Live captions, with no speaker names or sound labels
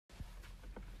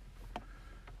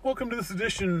Welcome to this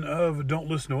edition of Don't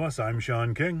Listen to Us. I'm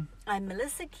Sean King. I'm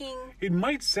Melissa King. It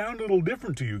might sound a little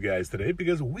different to you guys today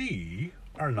because we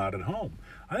are not at home.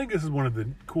 I think this is one of the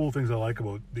cool things I like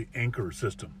about the Anchor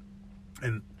system.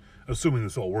 And assuming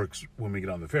this all works when we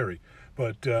get on the ferry.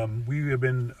 But we have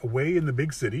been away in the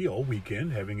big city all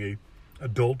weekend having a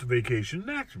adult vacation.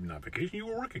 Actually, not vacation. You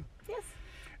were working. Yes.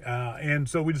 And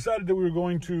so we decided that we were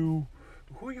going to...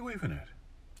 Who are you waving at?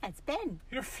 It's Ben.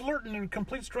 You're flirting with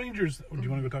complete strangers. Do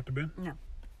you want to go talk to Ben? No.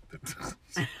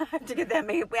 I have to get that.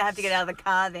 We have to get out of the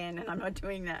car then, and I'm not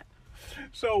doing that.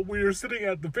 So we are sitting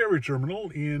at the ferry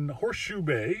terminal in Horseshoe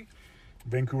Bay,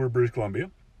 Vancouver, British Columbia.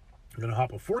 We're going to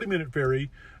hop a 40-minute ferry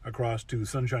across to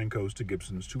Sunshine Coast to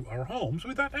Gibsons to our home. So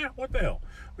we thought, what the hell?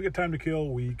 We got time to kill.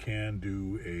 We can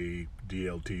do a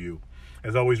DLTU.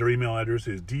 As always, our email address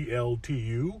is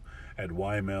dltu@yml.me.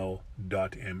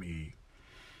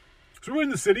 So we're in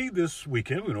the city this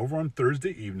weekend. We went over on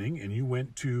Thursday evening, and you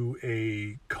went to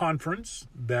a conference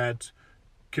that,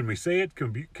 can we say it?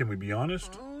 Can we be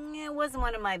honest? It wasn't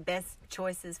one of my best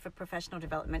choices for professional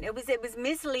development. It was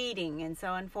misleading, and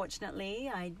so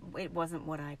unfortunately, it wasn't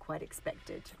what I quite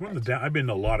expected. I've been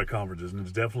to a lot of conferences, and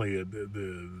it's definitely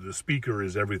the speaker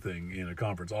is everything in a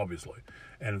conference, obviously.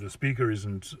 And if the speaker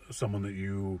isn't someone that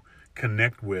you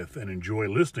connect with and enjoy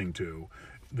listening to,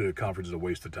 the conference is a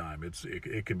waste of time.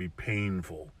 It can be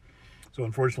painful. So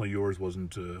unfortunately, yours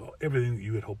wasn't everything that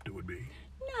you had hoped it would be.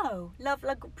 No,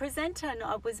 presenter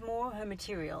was more her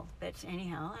material. But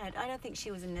anyhow, I don't think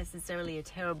she was necessarily a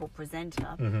terrible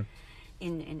presenter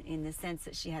in the sense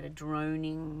that she had a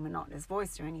droning, monotonous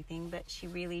voice or anything. But she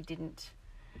really didn't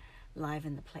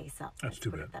liven the place up. That's too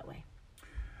bad. Put it that way.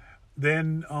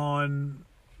 Then on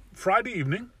Friday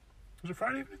evening, was it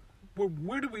Friday evening?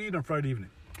 Where did we eat on Friday evening?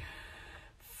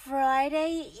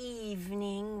 Friday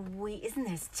evening, isn't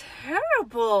this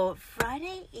terrible?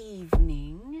 Friday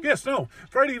evening. Yes, no.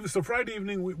 Friday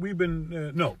evening, we've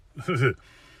been, no.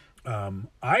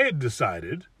 I had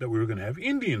decided that we were going to have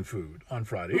Indian food on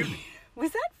Friday evening.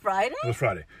 Was that Friday? It was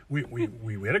Friday. We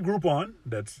had a Groupon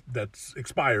that's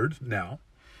expired now,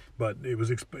 but it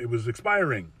was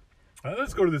expiring.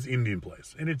 Let's go to this Indian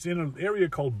place, and it's in an area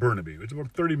called Burnaby. It's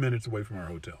about 30 minutes away from our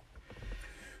hotel.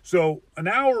 So an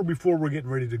hour before we're getting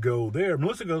ready to go there,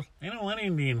 Melissa goes, I don't want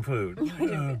Indian food.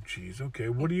 Oh, geez, okay,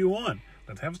 what do you want?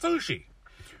 Let's have sushi.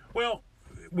 Well,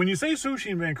 when you say sushi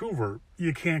in Vancouver,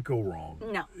 you can't go wrong.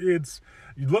 No. You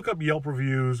look up Yelp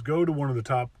reviews, go to one of the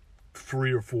top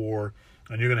 3 or 4,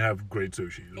 and you're going to have great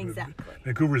sushi. Exactly.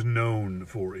 Vancouver's known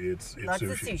for its Lots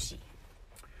sushi. of sushi.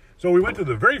 So we went to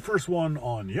the very first one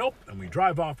on Yelp, and we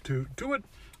drive off to it,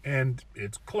 and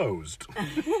it's closed.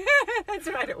 That's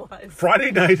right, it was.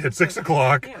 Friday night at 6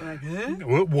 o'clock. Yeah, like,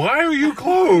 huh? Why are you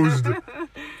closed?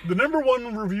 The number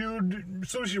 1 reviewed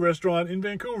sushi restaurant in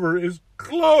Vancouver is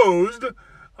closed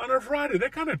on a Friday.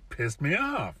 That kind of pissed me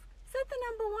off. Is that the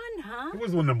number 1, huh? It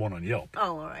was the number 1 on Yelp.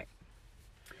 Oh, all right.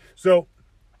 So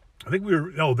I think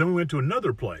then we went to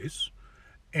another place,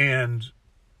 and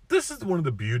this is one of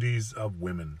the beauties of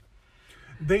women.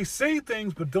 They say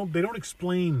things, but they don't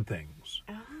explain things.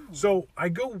 Oh. So I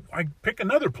pick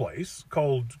another place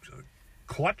called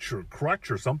Clutch or Crutch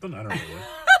or something. I don't know what.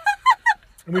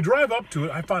 And we drive up to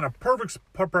it. I find a perfect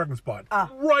parking spot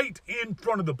right in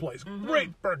front of the place.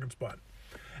 Great parking spot.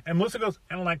 And Melissa goes,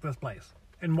 I don't like this place.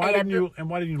 And why didn't you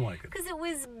like it? Because it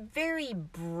was very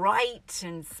bright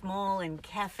and small and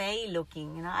cafe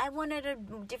looking, and I wanted a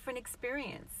different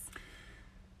experience.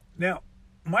 Now,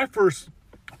 my first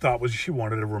thought was she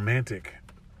wanted a romantic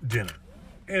dinner.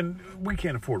 And we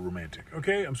can't afford romantic,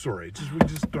 okay? I'm sorry. We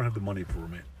just don't have the money for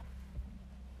romantic.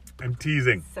 I'm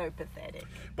teasing. So pathetic.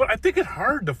 But I think it's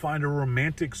hard to find a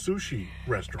romantic sushi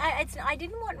restaurant. I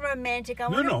didn't want romantic. I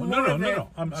No.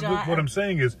 wanted What I'm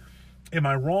saying is, am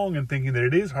I wrong in thinking that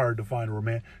it is hard to find a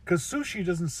romantic? Because sushi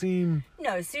doesn't seem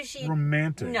sushi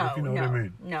romantic, if you know what I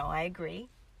mean. No, I agree.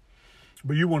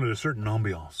 But you wanted a certain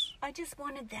ambiance. I just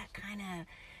wanted that kind of...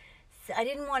 I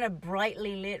didn't want a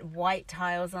brightly lit white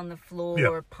tiles on the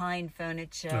floor, pine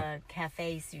furniture,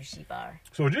 cafe sushi bar.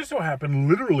 So it just so happened,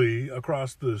 literally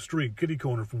across the street, kitty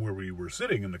corner from where we were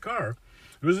sitting in the car,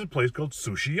 there was a place called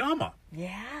Sushiyama.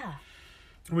 Yeah.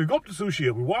 And we go up to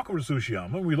Sushiyama, we walk over to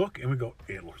Sushiyama, and we look, and we go,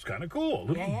 it looks kind of cool.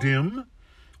 A little dim.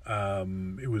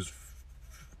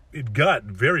 It got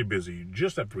very busy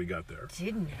just after we got there.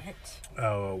 Didn't it?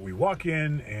 We walk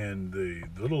in, and the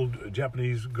little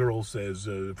Japanese girl says,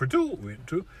 for two,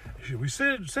 should we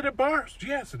sit at bars?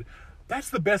 Yes. That's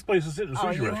the best place to sit in a sushi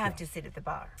restaurant. Oh, you have to sit at the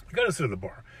bar. You got to sit at the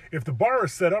bar. If the bar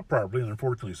is set up properly, and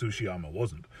unfortunately Sushiyama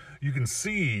wasn't, you can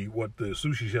see what the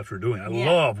sushi chefs are doing. I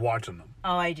love watching them.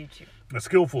 Oh, I do too. a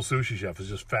skillful sushi chef is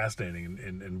just fascinating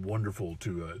and wonderful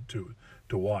to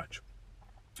watch.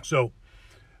 So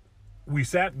we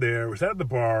sat at the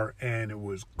bar, and it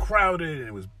was crowded, and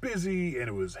it was busy, and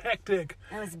it was hectic.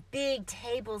 There was big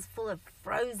tables full of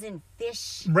frozen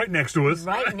fish. Right next to us.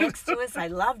 Right next to us. I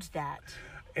loved that.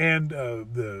 And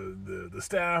the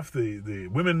staff, the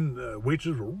women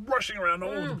waitresses were rushing around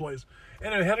all over the place,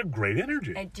 and it had a great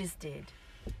energy. It just did.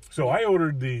 So I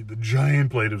ordered the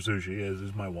giant plate of sushi, as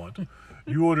is my wont.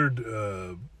 You ordered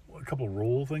a couple of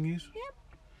roll thingies. Yep.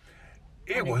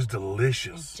 It was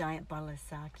delicious. A giant bottle of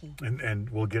sake. And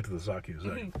we'll get to the sake in a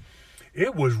second.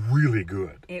 It was really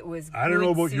good. It was good I don't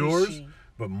know about sushi. yours,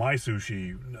 but my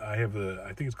sushi, I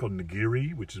think it's called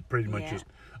nigiri, which is pretty much Yeah. just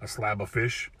a slab of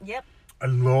fish. Yep. I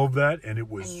love that, and it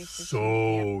was And your sushi,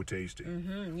 so tasty.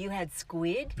 You had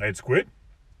squid. I had squid.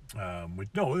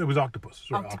 It was octopus.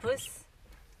 Sorry, Octopus.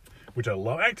 which I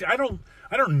love. Actually, I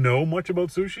don't know much about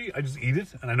sushi. I just eat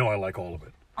it, and I know I like all of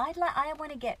it. I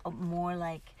want to get more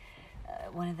like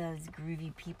one of those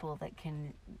groovy people that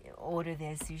can order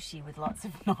their sushi with lots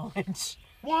of knowledge.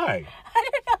 Why? I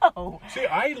don't know. See,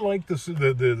 I like the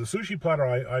sushi platter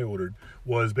I ordered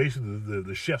was basically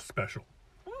the chef special,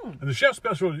 and the chef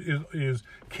special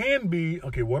can be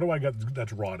okay. What do I got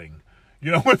that's rotting?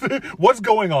 You know, what's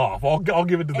going off? I'll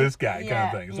give it to this guy kind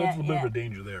of thing. So it's a bit of a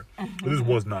danger there. But this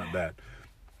was not that.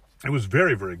 It was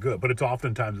very, very good. But it's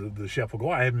oftentimes the chef will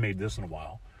go, I haven't made this in a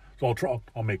while, so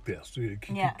I'll make this. So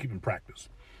keep in practice.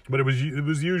 But it was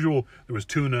usual. There was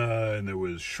tuna and there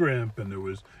was shrimp and there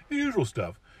was the usual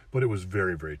stuff. But it was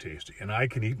very, very tasty. And I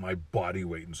can eat my body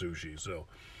weight in sushi. So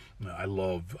I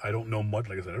don't know much.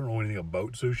 Like I said, I don't know anything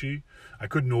about sushi. I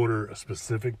couldn't order a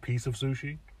specific piece of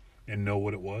sushi and know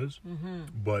what it was.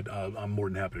 But I'm more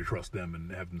than happy to trust them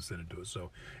and have them send it to us. So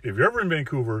if you're ever in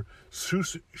Vancouver,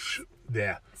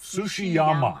 Sushiyama.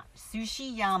 Sushiyama.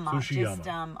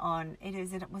 Sushiyama.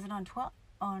 Just was it on 12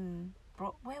 on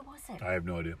where was it? I have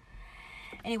no idea.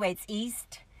 Anyway, it's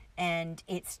east and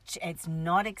it's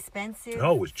not expensive.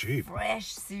 Oh, it was cheap.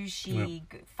 Fresh sushi,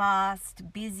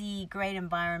 fast, busy, great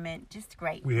environment, just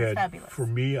great. We It was had, fabulous. for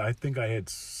me, I think I had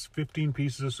 15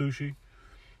 pieces of sushi.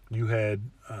 You had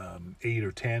 8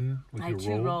 or 10 with I your had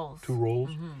two roll. rolls. 2 rolls.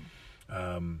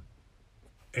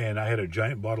 And I had a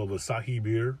giant bottle of Asahi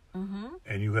beer.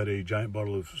 And you had a giant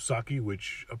bottle of sake,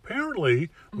 which apparently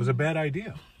was a bad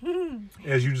idea,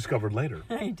 as you discovered later.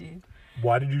 I did.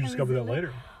 Why did you discover that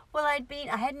later? Well, I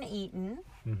hadn't eaten.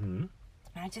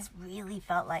 I just really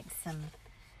felt like some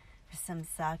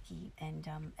sake, and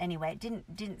anyway, it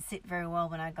didn't sit very well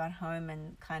when I got home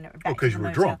and kind of back to the because you were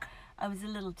motel. drunk. I was a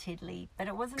little tiddly, but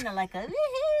it wasn't like a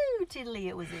woohoo tiddly.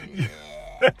 It was a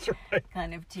That's right.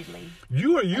 kind of tiddly.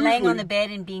 You are usually Laying on the bed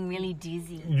and being really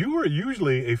dizzy. You are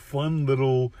usually a fun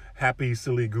little happy,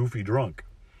 silly, goofy drunk.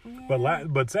 Yeah.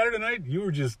 But Saturday night you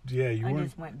were just I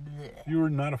just went bleh. you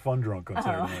were not a fun drunk on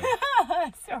Saturday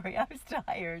night. Sorry, I was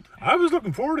tired. I was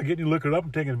looking forward to getting you liquored up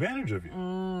and taking advantage of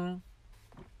you.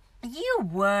 You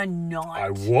were not. I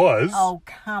was. Oh,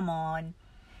 come on.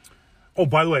 Oh,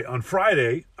 by the way, on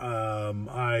Friday,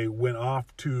 I went off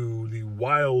to the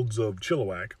wilds of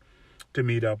Chilliwack to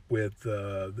meet up with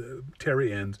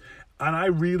Terry Enns. And I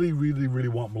really, really, really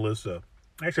want Melissa.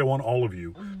 Actually, I want all of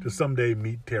you to someday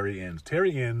meet Terry Enns.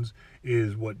 Terry Enns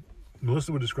is what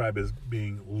Melissa would describe as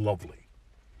being lovely.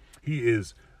 He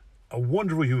is a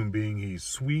wonderful human being. He's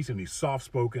sweet and he's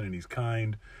soft-spoken and he's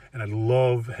kind. And I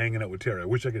love hanging out with Terry. I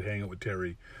wish I could hang out with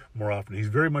Terry more often. He's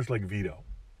very much like Vito.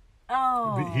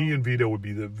 Oh. He and Vito would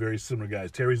be the very similar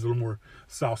guys. Terry's a little more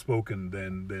soft-spoken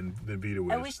than Vito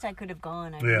is. I wished I could have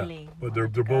gone. I Yeah, really but they're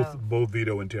wanted to both go.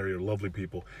 Vito and Terry are lovely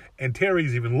people. And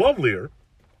Terry's even lovelier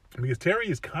because Terry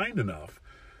is kind enough.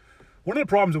 One of the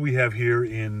problems that we have here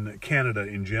in Canada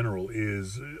in general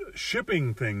is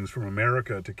shipping things from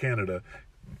America to Canada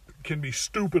can be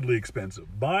stupidly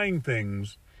expensive. Buying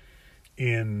things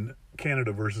in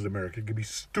Canada versus America can be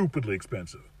stupidly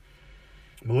expensive.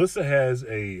 Melissa has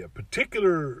a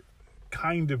particular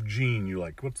kind of jean you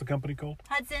like. What's the company called?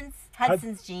 Hudson's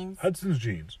jeans. Hudson's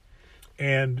jeans.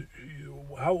 And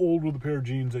how old were the pair of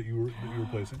jeans that you were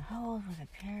replacing? How old was a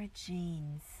pair of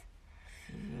jeans?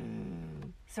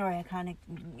 Sorry, I can't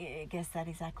guess that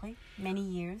exactly. Many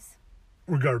years.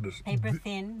 Regardless, Paper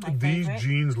thin, my these favorite.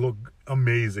 jeans look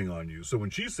amazing on you. So when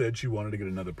she said she wanted to get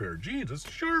another pair of jeans, I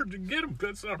said, sure, get them.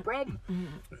 That's not a problem.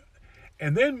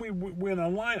 And then we went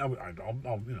online. I'll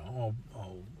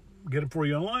get them for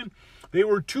you online. They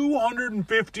were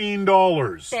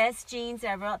 $215. Best jeans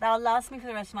ever. That'll last me for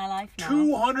the rest of my life now.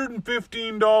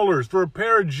 $215 for a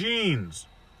pair of jeans.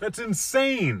 That's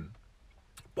insane.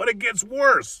 But it gets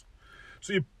worse.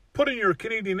 So you put in your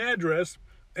Canadian address,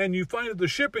 and you find that the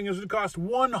shipping is it costs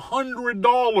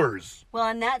 $100. Well,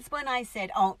 and that's when I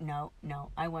said, oh, no,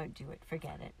 I won't do it.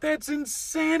 Forget it. That's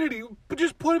insanity. But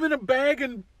just put them in a bag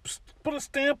and put a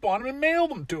stamp on them and mail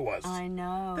them to us. I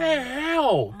know. The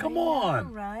hell? Come on.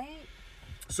 Know, right?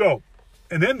 So,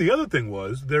 and then the other thing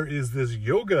was, there is this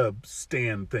yoga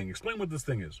stand thing. Explain what this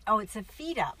thing is. Oh, it's a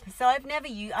feet up. So I've never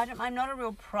used, I'm not a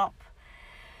real prop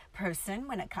person.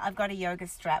 I've got a yoga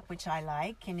strap, which I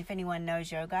like. And if anyone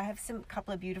knows yoga, I have a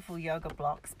couple of beautiful yoga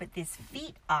blocks. But this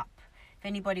feet up, if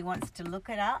anybody wants to look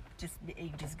it up,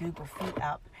 you just Google feet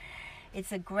up.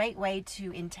 It's a great way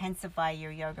to intensify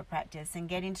your yoga practice and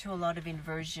get into a lot of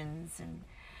inversions and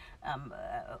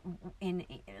and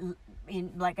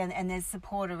there's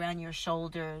support around your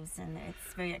shoulders, and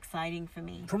it's very exciting for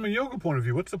me. From a yoga point of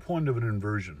view, what's the point of an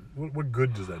inversion? What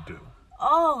good does that do?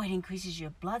 Oh, it increases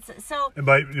your blood. So, and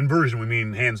by inversion, we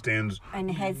mean handstands and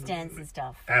headstands and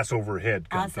stuff. Ass overhead.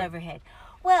 Ass overhead.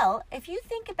 Well, if you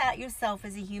think about yourself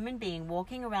as a human being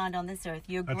walking around on this earth,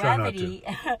 your gravity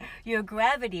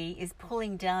is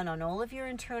pulling down on all of your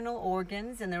internal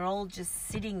organs, and they're all just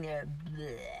sitting there,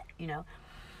 bleh.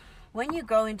 When you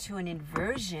go into an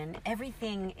inversion,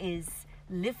 everything is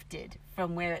lifted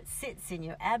from where it sits in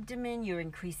your abdomen. You're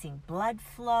increasing blood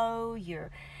flow.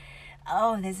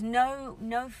 There's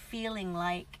no feeling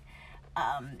like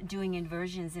doing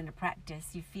inversions in a practice.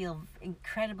 You feel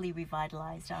incredibly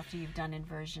revitalized after you've done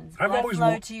inversions. Blood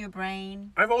flow to your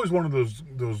brain. I've always wanted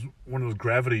those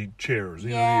gravity chairs.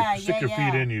 You stick your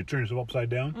feet in, you turn yourself upside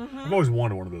down. Mm-hmm. I've always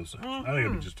wanted one of those things. I think it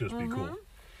would just be cool.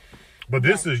 But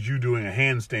this is you doing a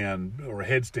handstand or a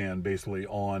headstand basically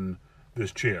on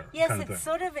this chair. Yes, kind of it's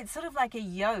sort of like a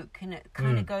yoke, and it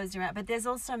kind of goes around. But there's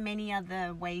also many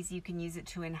other ways you can use it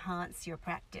to enhance your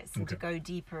practice and to go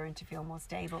deeper and to feel more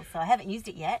stable. So I haven't used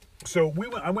it yet. So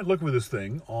I went looking for this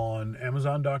thing on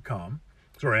Amazon.com,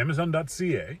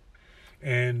 Amazon.ca,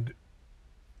 and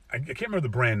I can't remember the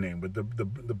brand name, but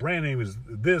the brand name is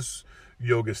this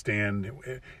yoga stand.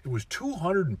 It was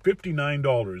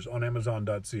 $259 on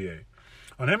Amazon.ca.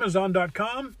 On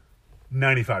Amazon.com,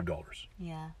 $95.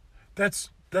 Yeah. That's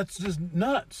just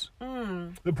nuts.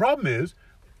 The problem is,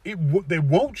 they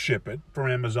won't ship it from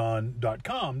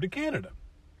Amazon.com to Canada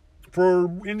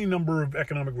for any number of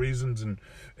economic reasons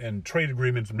and trade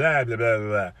agreements and blah, blah, blah,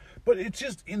 blah. But it's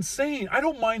just insane. I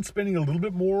don't mind spending a little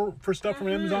bit more for stuff from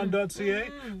Amazon.ca,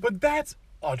 but that's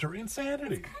utter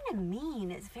insanity. It's kind of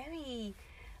mean. It's very...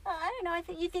 I don't know. I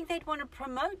think you think they'd want to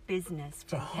promote business.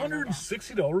 It's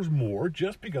 $160 more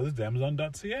just because it's Amazon.ca.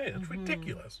 That's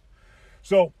ridiculous.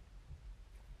 So,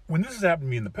 when this has happened to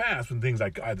me in the past, when things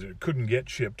I either couldn't get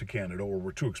shipped to Canada or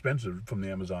were too expensive from the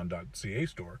Amazon.ca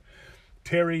store,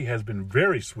 Terry has been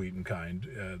very sweet and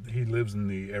kind. He lives in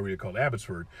the area called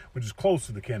Abbotsford, which is close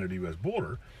to the Canada-U.S.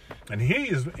 border. And he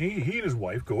and his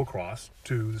wife go across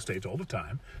to the States all the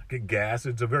time, get gas.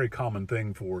 It's a very common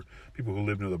thing for people who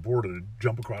live near the border to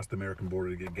jump across the American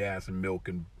border to get gas and milk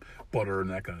and butter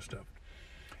and that kind of stuff.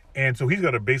 And so he's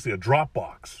got basically a drop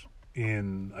box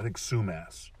in, I think,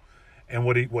 Sumas. And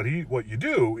what you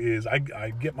do is I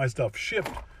get my stuff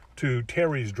shipped to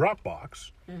Terry's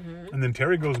Dropbox, and then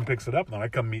Terry goes and picks it up, and then I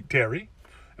come meet Terry,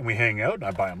 and we hang out, and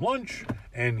I buy him lunch,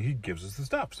 and he gives us the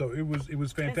stuff. So it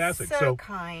was fantastic. It's so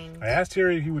kind. I asked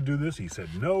Terry if he would do this. He said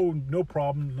no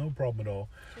problem at all.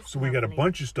 So we got a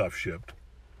bunch of stuff shipped.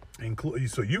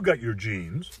 So you got your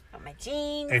jeans. Got my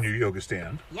jeans. And your yoga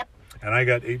stand. Yep. And I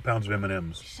got 8 pounds of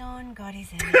M&Ms. Sean got his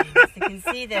M&Ms. You can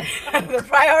see the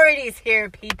priorities here,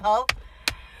 people.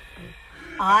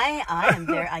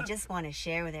 I just want to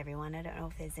share with everyone. I don't know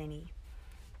if there's any,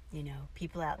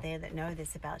 people out there that know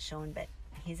this about Sean, but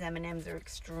his M&Ms are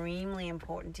extremely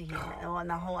important to him. On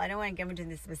the whole, I don't want to go into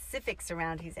the specifics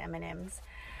around his M&Ms,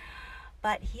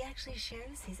 but he actually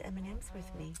shares his M&Ms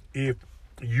with me. If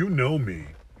you know me,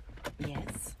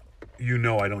 yes, you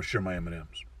know I don't share my M&Ms.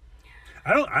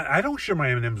 I don't share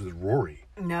my M&Ms with Rory.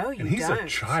 No, you don't. And he's a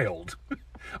child.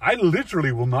 I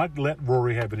literally will not let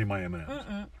Rory have any of my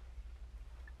M&Ms.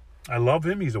 I love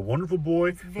him. He's a wonderful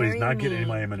boy, but he's not getting any of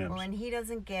my M&Ms. Well, and he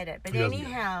doesn't get it. But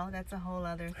anyhow, that's a whole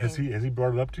other thing. Has he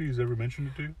brought it up to you? Has he ever mentioned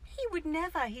it to you? He would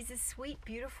never. He's a sweet,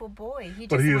 beautiful boy. He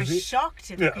was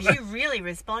shocked because you really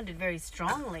responded very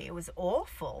strongly. It was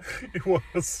awful. It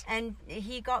was. And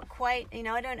he got quite,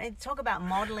 talk about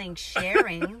modeling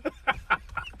sharing.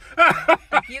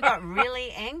 You got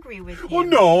really angry with him. Well,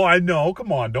 no, I know.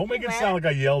 Come on. Don't make it sound like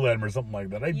I yelled at him or something like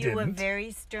that. I didn't. You were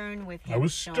very stern with him, I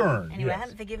was Sean. stern, Anyway, yes. I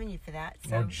haven't forgiven you for that.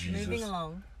 So, moving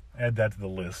along. Add that to the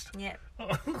list. Yeah.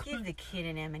 Give the kid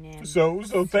an M&M. So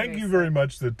thank you very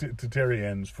much to Terry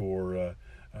Enns for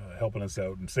helping us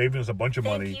out and saving us a bunch of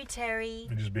money. Thank you, Terry.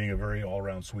 And just being a very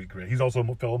all-around sweet guy. He's also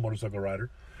a fellow motorcycle rider.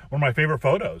 One of my favorite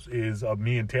photos is of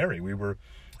me and Terry. We were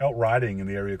out riding in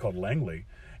the area called Langley,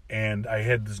 and I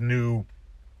had this new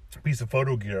piece of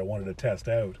photo gear I wanted to test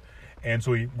out. And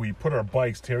so we put our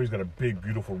bikes. Terry's got a big,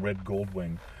 beautiful red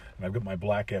Goldwing, and I've got my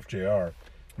black FJR.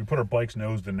 We put our bikes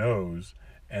nose to nose,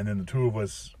 and then the two of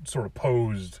us sort of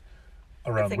posed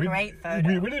around. That's a great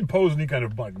photo. We didn't pose any kind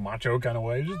of like macho kind of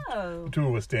way. Just No. the two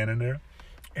of us standing there,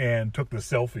 and took the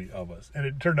selfie of us, and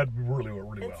it turned out to be really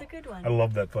well. It's a good one. I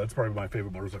love that photo. It's probably my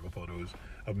favorite motorcycle photos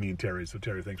of me and Terry. So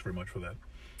Terry, thanks very much for that.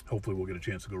 Hopefully, we'll get a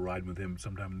chance to go riding with him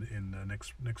sometime in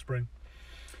next spring.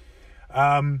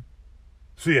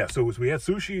 So we had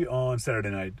sushi on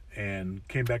Saturday night and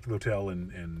came back to the hotel,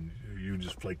 and you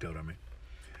just flaked out on me.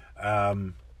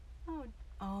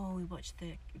 We watched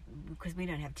because we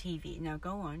don't have TV. No,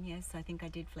 go on. Yes, I think I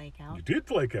did flake out. You did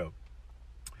flake out.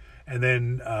 And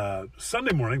then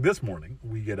Sunday morning, this morning,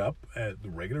 we get up at the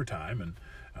regular time,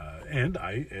 and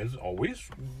I, as always,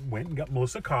 went and got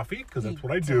Melissa coffee, because that's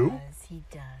what I do. He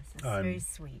does. It's very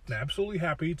sweet. Absolutely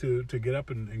happy to get up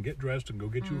and get dressed and go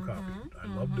get you a coffee. I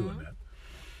love doing that.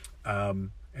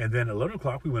 And then at 11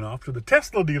 o'clock, we went off to the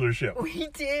Tesla dealership. We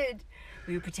did.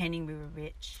 We were pretending we were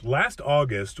rich. Last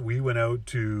August, we went out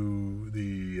to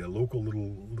the local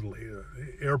little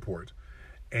airport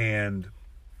and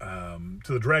to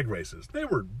the drag races. They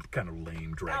were kind of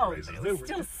lame drag races. But it was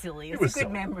still silly. It's a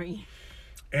good memory.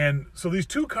 And so these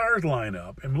two cars line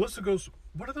up, and Melissa goes,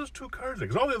 "What are those two cars?"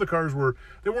 Because all the other cars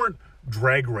they weren't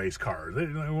drag race cars. They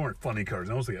weren't funny cars.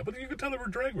 And I was like, but you could tell they were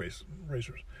drag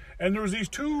racers. And there was these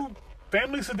two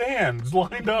family sedans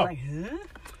lined up. Like, huh?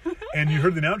 And you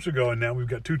heard the announcer go, and now we've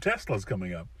got two Teslas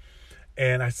coming up.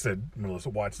 And I said, Melissa,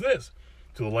 watch this.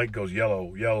 So the light goes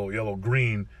yellow, yellow, yellow,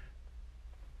 green.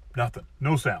 Nothing.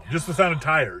 No sound. Just the sound of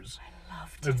tires. I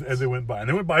loved it. As they went by. And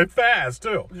they went by fast,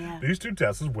 too. Yeah. These two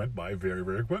Teslas went by very,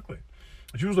 very quickly.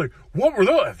 And she was like, what were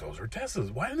those? Those are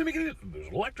Teslas. Why didn't they make it? There's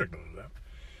electric.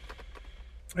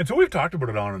 And so we've talked about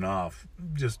it on and off,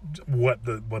 just what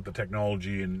the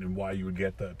technology and why you would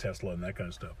get the Tesla and that kind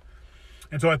of stuff.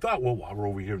 And so I thought, well, while we're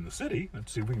over here in the city,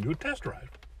 let's see if we can do a test drive.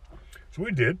 So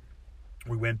we did.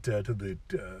 We went to the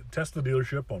Tesla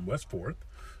dealership on West 4th.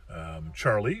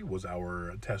 Charlie was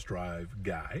our test drive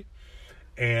guy.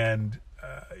 And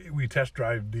we test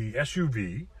drive the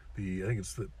SUV, I think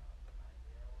it's the...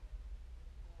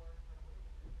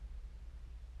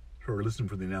 Or listen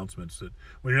for the announcements. That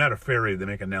when you're not a ferry, they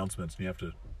make announcements, and you have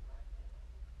to...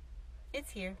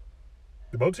 It's here.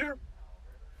 The boat's here?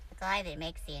 The guy that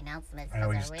makes the announcements I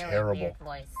know, has he's a really terrible. weird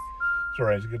voice.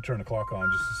 Sorry, I was going to turn the clock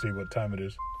on just to see what time it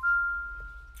is.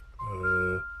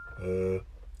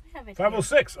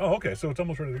 5:06. Oh, okay, so it's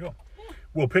almost ready to go. Yeah.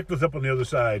 We'll pick this up on the other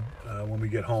side when we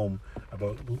get home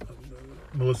about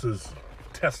Melissa's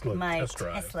Tesla test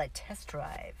drive. My Tesla test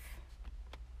drive.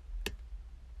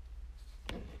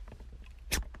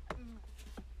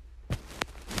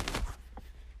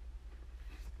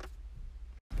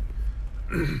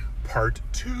 Part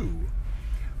 2.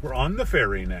 We're on the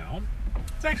ferry now.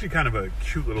 It's actually kind of a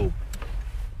cute little,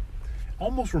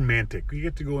 almost romantic. You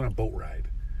get to go on a boat ride.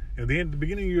 At the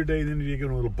beginning of your day, then you get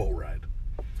on a little boat ride.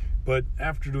 But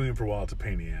after doing it for a while, it's a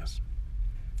pain in the ass.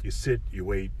 You sit, you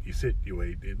wait, you sit, you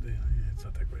wait. It's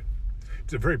not that great.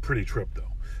 It's a very pretty trip,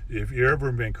 though. If you're ever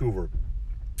in Vancouver,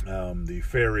 the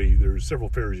ferry, there's several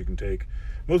ferries you can take.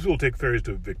 Most people take ferries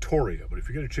to Victoria, but if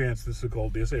you get a chance, this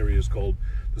area is called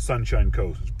the Sunshine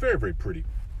Coast. It's very, very pretty.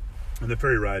 And the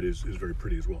ferry ride is very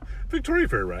pretty as well. Victoria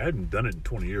ferry ride, I haven't done it in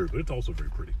 20 years, but it's also very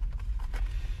pretty.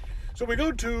 So we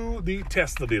go to the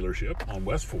Tesla dealership on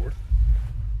West 4th.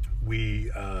 We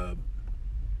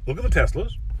look at the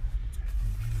Teslas.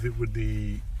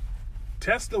 The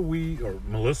Tesla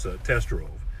Melissa test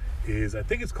drove is, I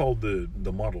think it's called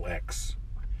the Model X.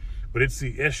 But it's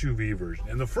the SUV version.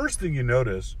 And the first thing you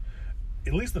notice,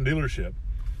 at least in the dealership,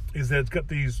 is that it's got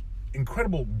these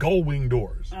incredible gull wing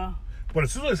doors. Oh. But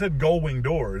as soon as I said gull wing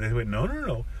door, they went,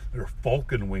 no. They're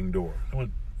falcon wing doors. I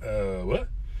went, what?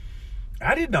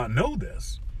 I did not know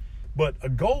this. But a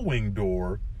gull wing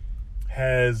door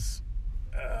has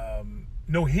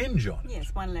no hinge on it.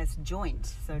 Yes, one less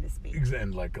joint, so to speak.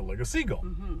 And like a seagull.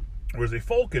 Mm-hmm. Whereas a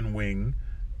falcon wing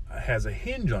has a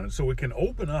hinge on it, so it can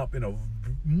open up in a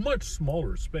much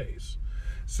smaller space.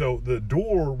 So the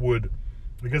door would,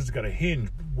 because it's got a hinge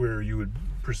where you would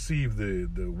perceive the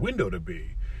window to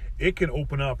be, it can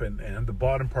open up and the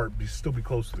bottom part still be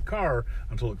close to the car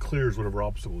until it clears whatever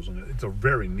obstacles in it. It's a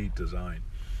very neat design.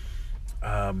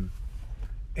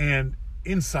 And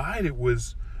inside it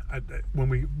was, when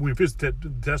we visited the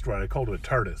test ride, I called it a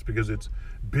TARDIS because it's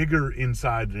bigger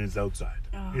inside than it's outside.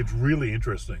 Oh. It's really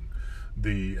interesting,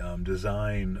 the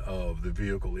design of the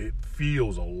vehicle. It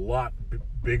feels a lot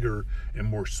bigger and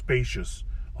more spacious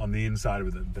on the inside of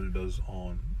it than it does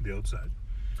on the outside.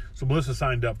 So Melissa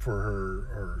signed up for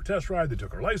her test ride. They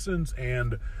took her license,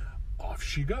 and off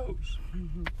she goes.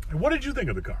 Mm-hmm. And what did you think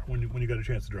of the car when you got a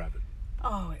chance to drive it?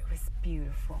 Oh, it was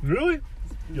beautiful. Really?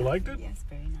 You liked it? Yes,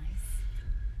 very nice.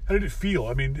 How did it feel?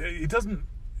 I mean, it doesn't.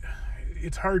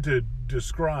 It's hard to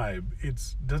describe. It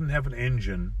doesn't have an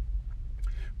engine,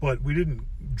 but we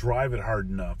didn't drive it hard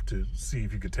enough to see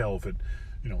if you could tell if it,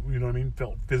 you know what I mean,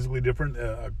 felt physically different.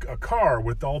 A car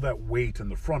with all that weight in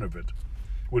the front of it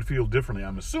would feel differently,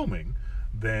 I'm assuming,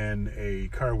 than a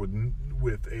car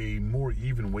with a more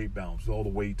even weight balance. All the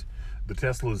weight, the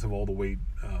Teslas have all the weight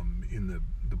in the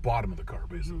bottom of the car,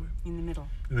 basically. In the middle.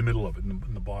 In the middle of it,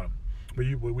 in the bottom. But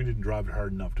we didn't drive it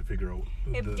hard enough to figure out.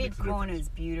 It did corners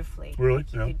beautifully. Really?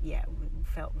 Like it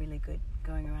felt really good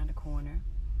going around a corner.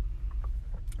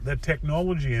 That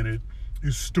technology in it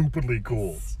is stupidly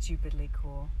cool. It's stupidly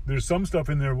cool. There's some stuff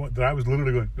in there that I was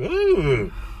literally going,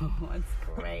 ugh. Oh, that's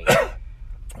great.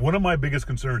 One of my biggest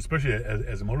concerns, especially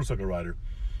as a motorcycle rider,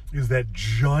 is that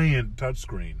giant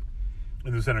touchscreen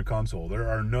in the center console. There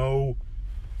are no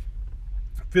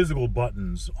physical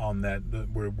buttons on that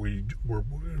where we're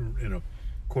in a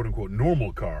quote-unquote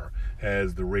normal car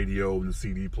has the radio and the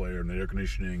CD player and the air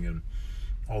conditioning and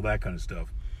all that kind of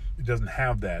stuff. It doesn't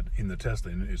have that in the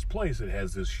Tesla. In its place, it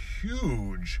has this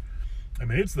huge, I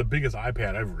mean, it's the biggest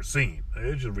iPad I've ever seen.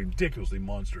 It's just ridiculously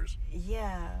monstrous.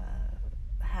 Yeah.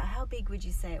 How big would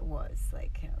you say it was?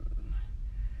 Like,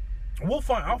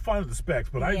 I'll find the specs,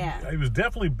 but Yeah. it was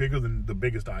definitely bigger than the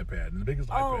biggest iPad, and the biggest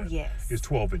iPad yes. is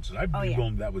 12 inches. I'd be yeah.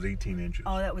 willing that was 18 inches.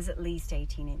 Oh, that was at least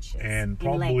 18 inches. And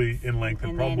probably in length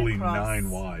and then probably across 9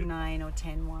 wide. 9 or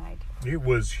 10 wide. It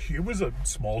was a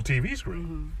small TV screen.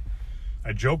 Mm-hmm.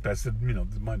 I joked. I said,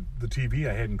 the TV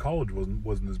I had in college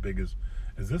wasn't as big as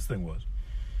this thing was.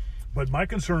 But my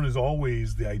concern is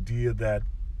always the idea that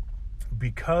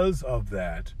because of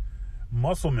that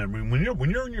muscle memory,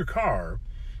 when you're in your car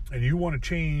and you want to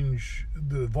change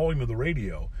the volume of the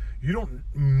radio,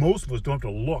 most of us don't have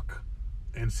to look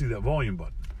and see that volume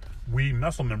button. We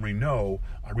muscle memory know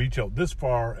I reach out this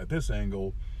far at this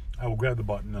angle, I will grab the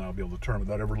button and I'll be able to turn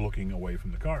without ever looking away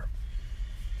from the car.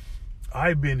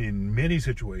 I've been in many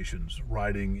situations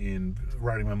riding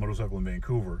my motorcycle in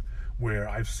Vancouver where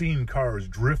I've seen cars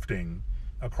drifting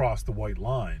across the white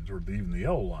lines or even the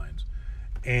yellow lines,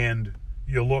 and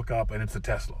you look up and it's a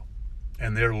Tesla,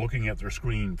 and they're looking at their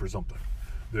screen for something.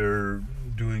 They're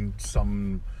doing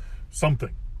something,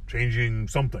 changing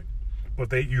something,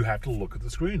 but you have to look at the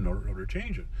screen in order to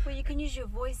change it. Well, you can use your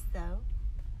voice though.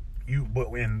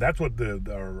 And that's what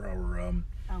our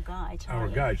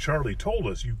guy Charlie told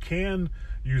us. You can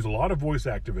use a lot of voice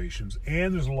activations,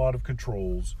 and there's a lot of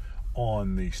controls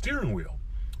on the steering wheel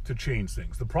to change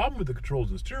things. The problem with the controls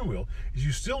on the steering wheel is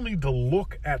you still need to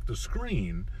look at the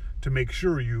screen to make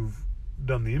sure you've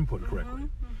done the input correctly.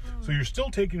 Mm-hmm. So you're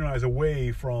still taking your eyes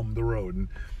away from the road. And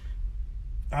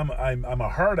I'm a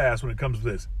hard ass when it comes to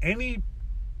this. Any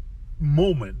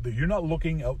moment that you're not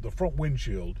looking out the front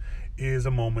windshield is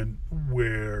a moment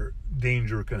where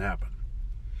danger can happen.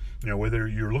 Whether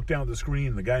you look down at the screen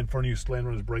and the guy in front of you slammed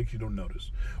on his brakes, you don't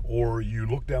notice. Or you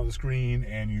look down the screen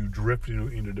and you drift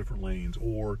into different lanes,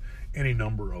 or any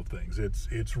number of things. It's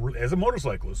as a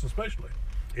motorcyclist especially,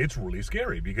 it's really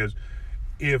scary because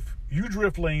if you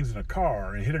drift lanes in a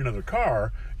car and hit another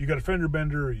car, you got a fender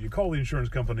bender, you call the insurance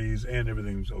companies, and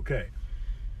everything's okay.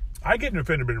 I get in a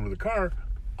fender bender with a car,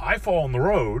 I fall on the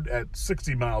road at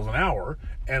 60 miles an hour,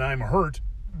 and I'm hurt,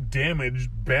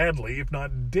 damaged badly, if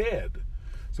not dead.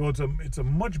 So it's a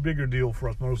much bigger deal for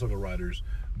us motorcycle riders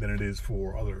than it is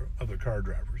for other car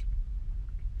drivers.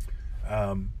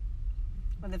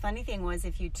 Well, the funny thing was,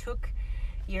 if you took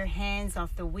your hands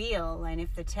off the wheel, and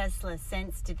if the Tesla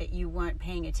sensed that you weren't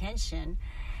paying attention,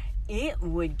 it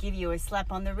would give you a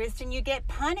slap on the wrist and you get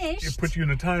punished. It put you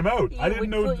in a timeout. I didn't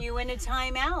know. It would put you in a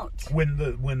timeout.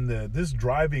 When this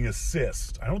driving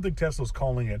assist, I don't think Tesla's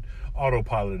calling it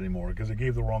autopilot anymore because it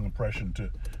gave the wrong impression to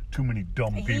too many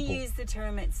dumb people. He used the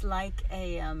term, it's like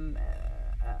a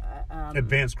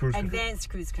advanced cruise control. Advanced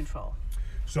cruise control.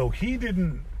 So he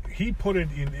put it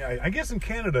in, I guess in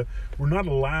Canada, we're not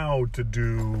allowed to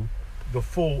do the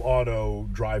full auto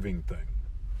driving thing.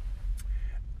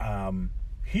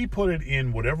 He put it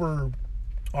in whatever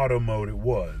auto mode it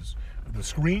was. The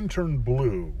screen turned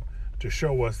blue to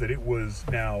show us that it was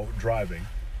now driving.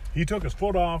 He took his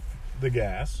foot off the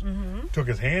gas, took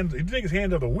his hand, he didn't take his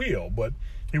hand off the wheel, but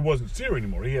he wasn't steering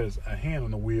anymore. He had a hand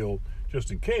on the wheel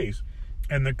just in case,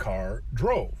 and the car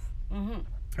drove.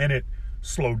 And it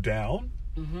slowed down.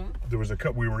 There was a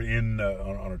cut. We were in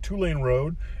on a 2-lane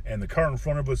road, and the car in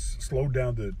front of us slowed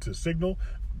down to signal.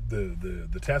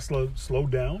 The Tesla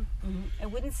slowed down. It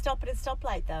wouldn't stop at a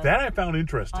stoplight, though. That I found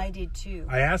interesting. I did too.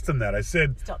 I asked him that. I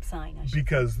said, Stop sign. I should.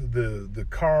 because the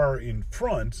car in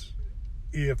front,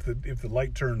 if the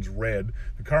light turns red,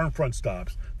 the car in front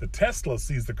stops. The Tesla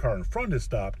sees the car in front has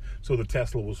stopped, so the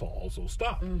Tesla will also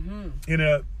stop. In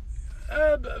a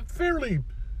fairly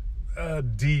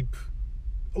deep.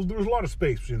 There was a lot of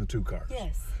space between the two cars.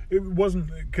 Yes. It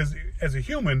wasn't, because as a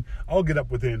human, I'll get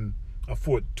up within a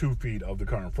foot, 2 feet of the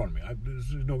car in front of me.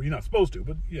 You're not supposed to,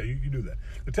 but yeah, you do that.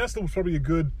 The Tesla was probably a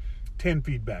good 10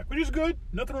 feet back, which is good.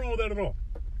 Nothing wrong with that at all.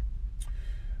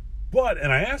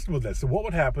 And I asked him about that. So what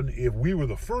would happen if we were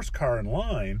the first car in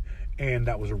line and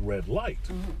that was a red light?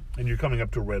 And you're coming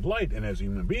up to a red light, and as a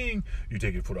human being, you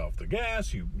take your foot off the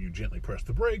gas, you gently press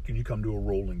the brake, and you come to a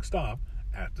rolling stop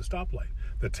at the stoplight.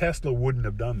 The Tesla wouldn't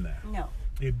have done that. No.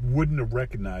 It wouldn't have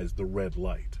recognized the red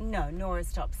light. No, nor a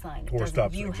stop sign. Or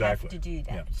stop sign, You exactly. have to do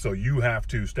that. Yeah. So you have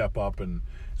to step up, and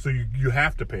so you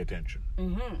have to pay attention.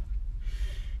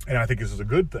 And I think this is a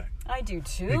good thing. I do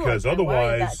too. Because I worry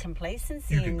otherwise, about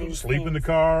complacency you can in go to these sleep in the things.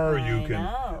 car. I You can.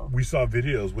 know. We saw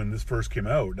videos when this first came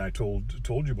out, and I told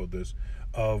you about this,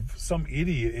 of some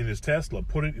idiot in his Tesla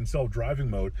put it in self-driving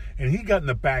mode, and he got in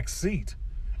the back seat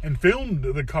and filmed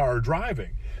the car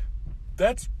driving.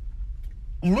 That's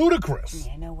ludicrous.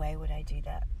 Yeah, no way would I do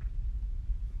that.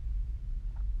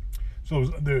 So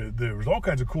there was all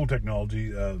kinds of cool technology.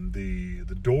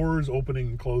 The doors opening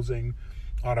and closing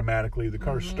automatically. The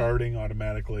car starting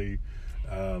automatically.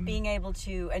 Being able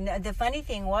to, and the funny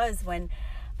thing was when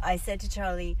I said to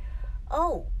Charlie,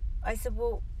 I said,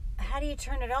 well, how do you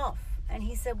turn it off? And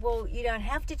he said, well, you don't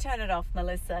have to turn it off,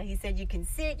 Melissa. He said, you can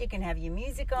sit, you can have your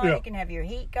music on, Yeah. you can have your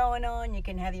heat going on, you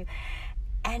can have your...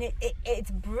 And it's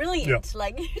brilliant. Yeah.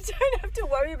 Like, you don't have to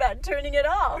worry about turning it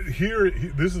off.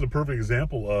 This is a perfect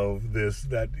example of this,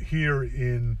 that here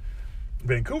in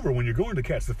Vancouver, when you're going to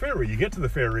catch the ferry, you get to the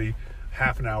ferry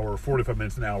half an hour, 45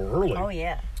 minutes, an hour early. Oh,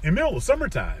 yeah. In the middle of the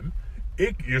summertime,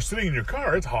 you're sitting in your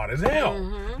car, it's hot as hell.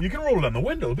 You can roll down the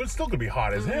windows, but it's still going to be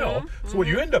hot as hell. So what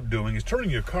you end up doing is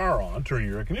turning your car on, turning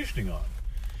your air conditioning on.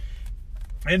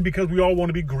 And because we all want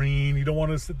to be green, you don't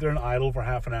want to sit there and idle for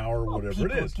half an hour or whatever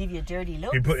it is. People give you dirty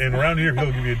looks. And around here,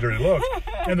 people give you a dirty look.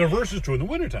 And the reverse is true in the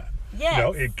wintertime. Yes. You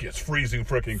know, it gets freezing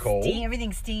freaking cold.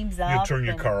 Everything steams You up. turn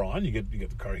your and- car on, you get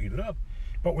the car heated up.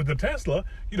 But with the Tesla,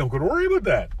 you don't got to worry about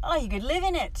that. Oh, you could live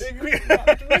in it.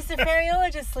 Mr.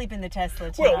 Ferriola, just sleep in the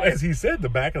Tesla tonight. Well, as he said, the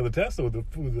back of the Tesla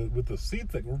with the seat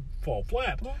that fall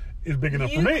flat is big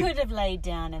enough for me. You could have laid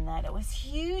down in that. It was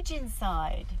huge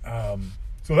inside.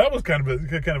 So that was kind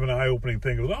of an eye-opening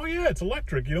thing. It was, oh yeah, it's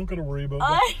electric. You don't got to worry about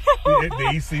I that. The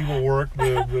AC will work.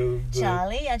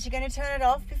 Charlie, aren't you going to turn it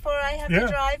off before I have Yeah, to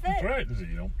drive it? that's right.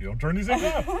 You don't turn these things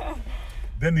off.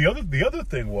 Then the other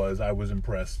thing I was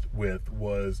impressed with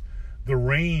was the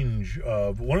range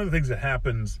of one of the things that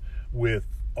happens with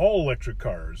all electric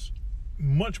cars,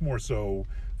 much more so,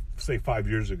 say 5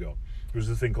 years ago. There was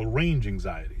this thing called range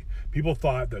anxiety. People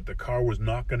thought that the car was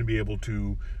not going to be able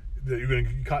to, that you're going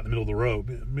to get caught in the middle of the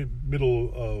road,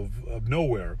 middle of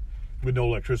nowhere, with no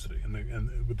electricity,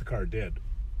 and with the car dead.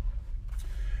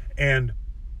 And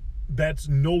that's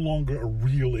no longer a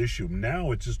real issue.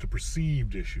 Now it's just a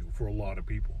perceived issue for a lot of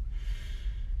people.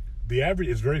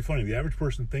 It's very funny. The average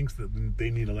person thinks that they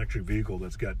need an electric vehicle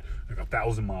that's got like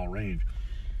 1,000-mile range.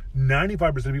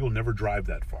 95% of people never drive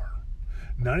that far.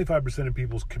 95% of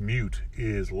people's commute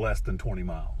is less than 20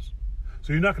 miles.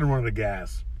 So you're not going to run out of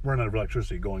gas, run out of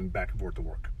electricity going back and forth to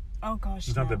work. Oh, gosh,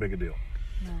 It's not that big a deal.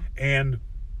 No. And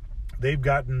they've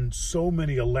gotten so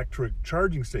many electric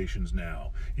charging stations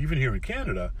now, even here in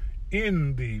Canada,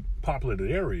 in the populated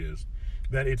areas,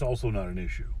 that it's also not an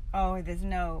issue. Oh, there's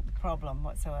no problem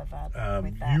whatsoever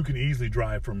with that. You can easily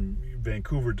drive from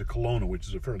Vancouver to Kelowna, which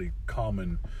is a fairly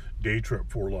common day trip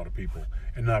for a lot of people,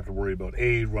 and not have to worry about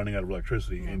A, running out of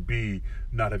electricity, and B,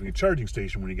 not having a charging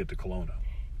station when you get to Kelowna.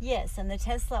 Yes, and the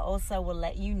Tesla also will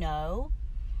let you know.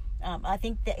 I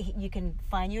think that you can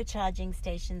find your charging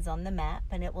stations on the map,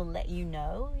 and it will let you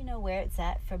know where it's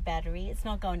at for battery. It's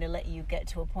not going to let you get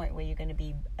to a point where you're going to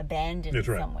be abandoned That's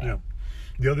right. somewhere. Yeah.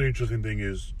 The other interesting thing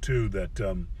is too that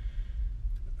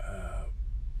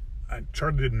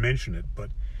Charlie didn't mention it, but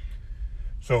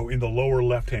so in the lower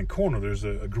left-hand corner, there's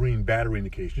a green battery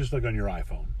indication, just like on your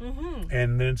iPhone,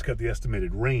 and then it's got the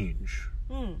estimated range.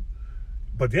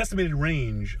 But the estimated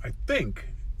range, I think,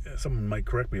 someone might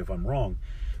correct me if I'm wrong,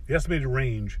 the estimated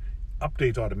range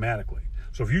updates automatically.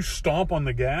 So if you stomp on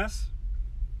the gas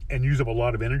and use up a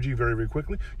lot of energy very, very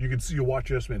quickly, you'll watch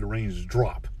your estimated range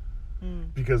drop.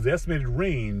 Because the estimated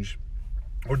range,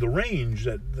 or the range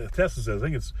that the Tesla says, I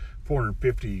think it's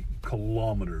 450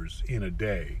 kilometers in a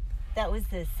day. That was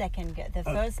the second. The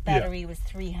first battery was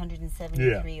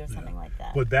 373 or something like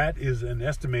that. But that is an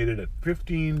estimated at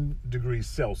 15 degrees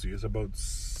Celsius, about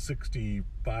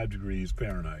 65 degrees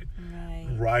Fahrenheit,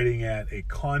 riding at a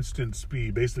constant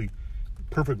speed, basically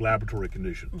perfect laboratory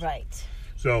conditions. Right.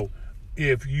 So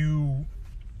if you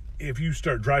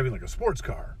start driving like a sports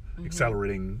car,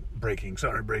 accelerating, braking,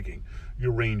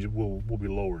 your range will be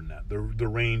lower than that. The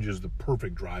range is the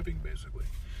perfect driving, basically.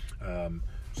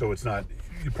 So it's not,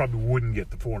 you probably wouldn't get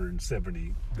the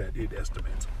 470 that it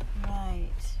estimates. Right.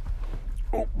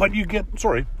 Oh, but you get,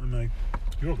 sorry, my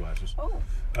Euro glasses. Oh.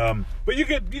 But you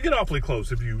get awfully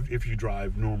close if you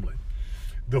drive normally.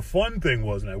 The fun thing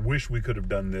was, and I wish we could have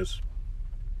done this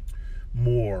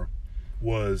more,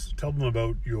 was tell them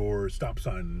about your stop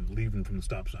sign, leaving from the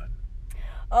stop sign.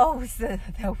 Oh, so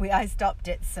I stopped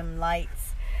at some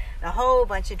lights. A whole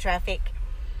bunch of traffic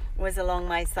was along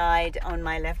my side, on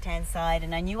my left-hand side,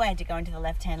 and I knew I had to go into the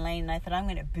left-hand lane, and I thought, I'm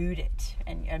going to boot it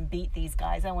and beat these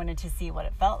guys. I wanted to see what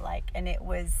it felt like, and it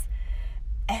was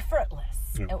effortless.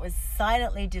 Yeah. It was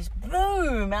silently just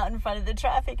boom out in front of the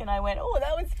traffic, and I went, oh,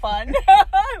 that was fun.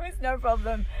 It was no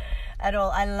problem at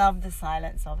all. I love the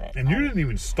silence of it. And you didn't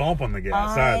even stomp on the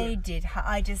gas either. I did.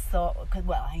 I just thought,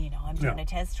 well, I'm doing a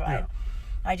test drive. Yeah.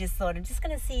 I just thought, I'm just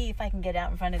going to see if I can get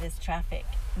out in front of this traffic.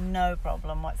 No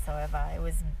problem whatsoever. It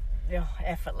was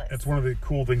effortless. That's one of the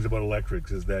cool things about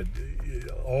electrics, is that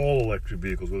all electric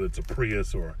vehicles, whether it's a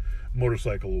Prius or a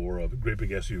motorcycle or a great big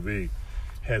SUV,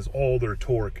 has all their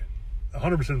torque,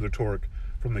 100% of their torque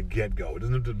from the get-go. It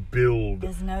doesn't have to build.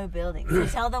 There's no building. So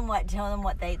tell them what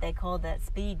they call that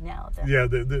speed now. Yeah,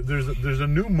 there's a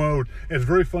new mode. And it's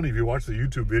very funny if you watch the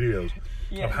YouTube videos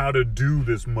of how to do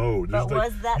this mode. But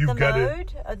was that the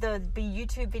mode of the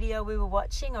YouTube video we were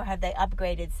watching, or have they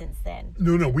upgraded since then?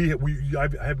 No.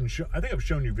 I think I've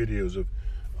shown you videos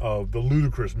of the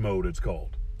ludicrous mode. It's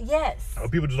called. Yes.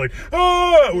 People just like,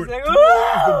 or like, them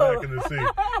back in the seat.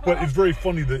 But it's very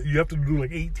funny that you have to do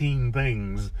like 18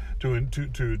 things to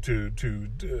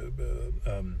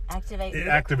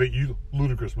activate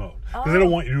ludicrous mode, because they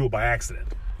don't want you to do it by accident.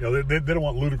 They don't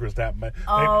want ludicrous to happen.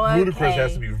 Ludicrous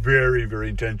has to be very, very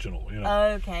intentional.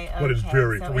 Okay. But it's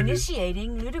very so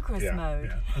initiating ludicrous mode.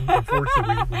 Yeah.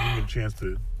 Unfortunately, we didn't get a chance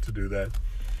to do that.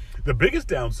 The biggest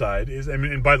downside is,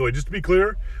 and by the way, just to be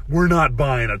clear, we're not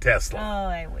buying a Tesla. Oh,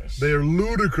 I wish. They are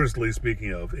ludicrously,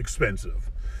 speaking of,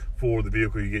 expensive for the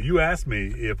vehicle you get. You asked me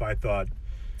if I thought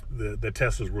the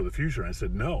Teslas were the future. I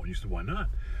said no. You said, why not?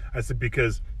 I said,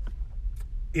 because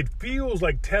it feels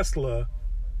like Tesla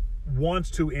wants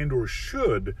to and or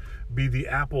should be the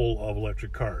Apple of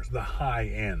electric cars, the high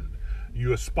end.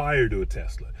 You aspire to a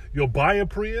Tesla. You'll buy a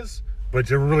Prius, but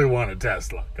you really want a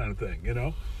Tesla kind of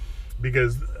thing,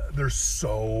 because they're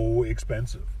so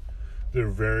expensive. They're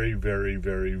very, very,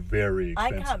 very, very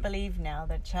expensive. I can't believe now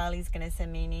that Charlie's going to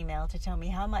send me an email to tell me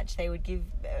how much they would give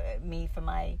me for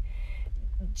my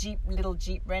little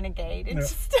Jeep Renegade. And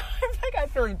just, I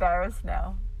feel embarrassed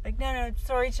now. Like, no,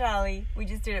 sorry, Charlie. We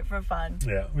just did it for fun.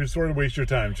 Yeah, we sort of waste your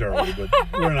time, Charlie, but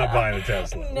we're not buying a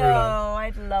Tesla. No,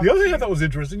 I'd love The other thing I thought was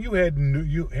interesting, you had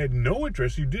no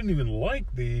interest. You didn't even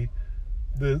like the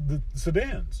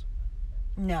sedans.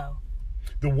 No.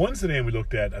 The one sedan we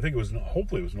looked at,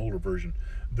 hopefully it was an older version,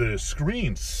 the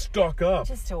screen stuck up.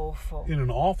 Just awful. In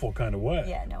an awful kind of way.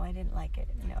 Yeah, no, I didn't like it.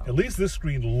 No. At least this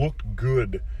screen looked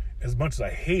good. As much as I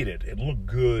hate it, it looked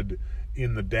good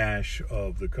in the dash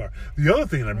of the car. The other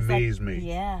thing that amazed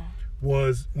me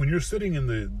was when you're sitting in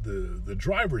the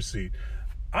driver's seat,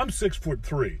 I'm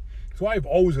 6'3", so I've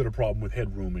always had a problem with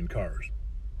headroom in cars.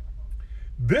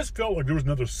 This felt like there was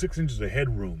another 6 inches of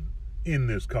headroom in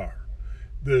this car.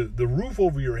 The roof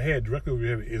over your head, directly over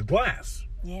your head, is glass.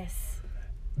 Yes.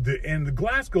 And the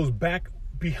glass goes back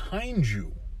behind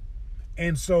you.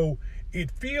 And so it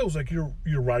feels like you're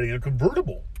riding a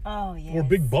convertible. Oh, yes. Or a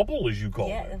big bubble, as you call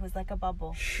it. Yeah, it was like a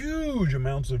bubble. Huge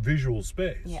amounts of visual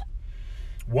space. Yeah.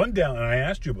 And I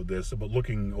asked you about this, about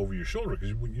looking over your shoulder,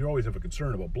 because you always have a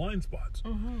concern about blind spots.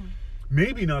 Mm-hmm.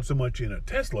 Maybe not so much in a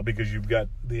Tesla, because you've got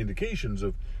the indications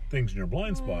of things in your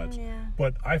blind spots. Yeah.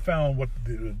 But I found what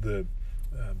the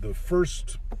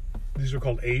first, these are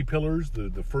called A pillars,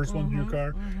 the first one in your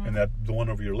car, and that the one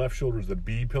over your left shoulder is the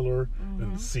B pillar,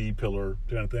 and the C pillar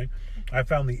kind of thing. I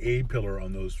found the A pillar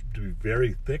on those to be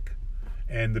very thick,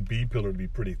 and the B pillar to be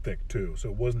pretty thick too. So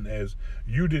it wasn't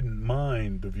you didn't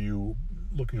mind the view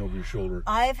looking over your shoulder.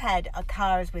 I've had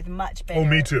cars with much better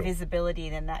me too. visibility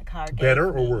than that car gave Better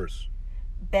or me. worse?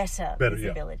 Better yeah,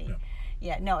 visibility.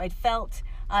 yeah. No, it felt,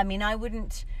 I mean, I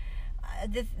wouldn't,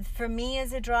 for me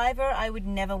as a driver, I would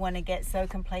never want to get so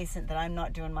complacent that I'm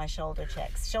not doing my shoulder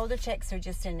checks. Shoulder checks are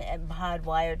just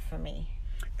hardwired for me.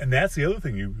 And that's the other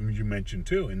thing you mentioned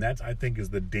too, and that's, I think, is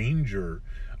the danger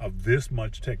of this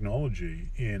much technology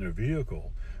in a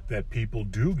vehicle, that people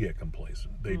do get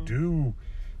complacent. They do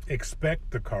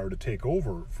expect the car to take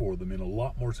over for them in a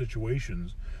lot more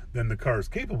situations than the car is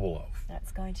capable of.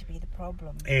 That's going to be the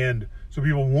problem. And so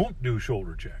people won't do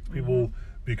shoulder checks. People,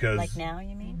 because... Like now,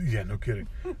 you mean? Yeah, no kidding.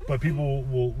 But people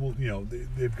will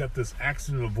they've got this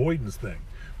accident avoidance thing.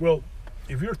 Well,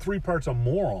 if you're 3 parts a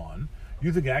moron,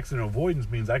 you think accident avoidance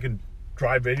means I can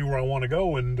drive anywhere I want to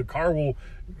go and the car will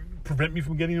prevent me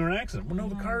from getting in an accident. Well, no,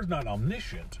 the car's not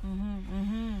omniscient.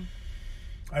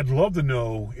 I'd love to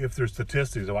know if there's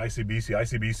statistics of ICBC.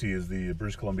 ICBC is the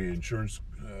British Columbia Insurance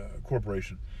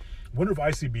Corporation. I wonder if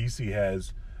ICBC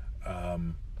has,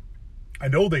 I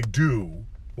know they do,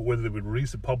 but whether they would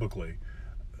release it publicly,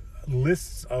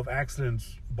 lists of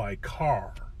accidents by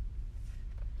car.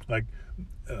 Like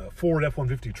Ford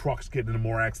F-150 trucks get into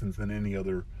more accidents than any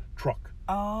other truck.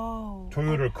 Oh.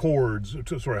 Honda Accords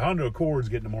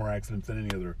get into more accidents than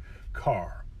any other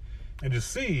car. And to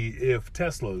see if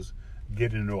Teslas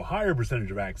get into a higher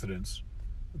percentage of accidents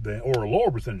or a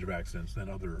lower percentage of accidents than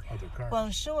other cars. Well,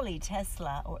 surely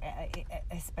Tesla, or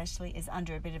especially, is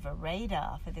under a bit of a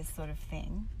radar for this sort of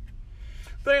thing.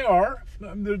 They are.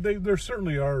 They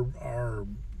certainly are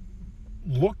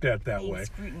looked at that way.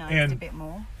 Scrutinized a bit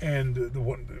more. And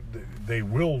they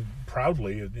will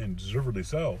proudly, and deservedly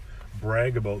so,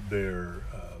 brag about their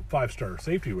 5-star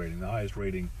safety rating, the highest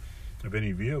rating of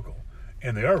any vehicle.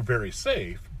 And they are very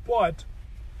safe, but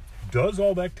does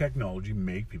all that technology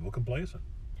make people complacent?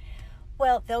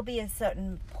 Well, there'll be a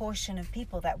certain portion of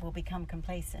people that will become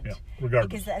complacent. Yeah,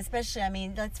 regardless. Because especially, I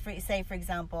mean, let's say, for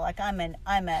example, like I'm an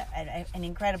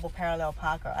incredible parallel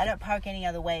parker. I don't park any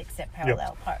other way except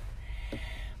parallel park.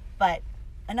 But,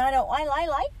 and I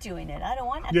like doing it. I don't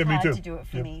want a car to do it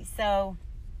for me. So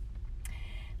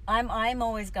I'm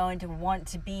always going to want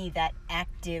to be that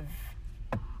active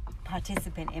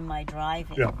participant in my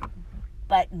driving. Yeah.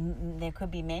 But there could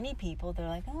be many people that are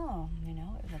like, oh,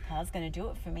 the car's going to do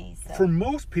it for me. So. For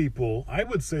most people, I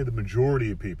would say the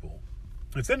majority of people,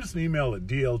 and send us an email at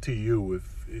DLTU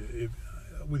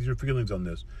with your feelings on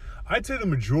this. I'd say the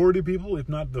majority of people, if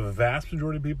not the vast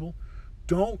majority of people,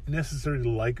 don't necessarily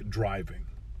like driving.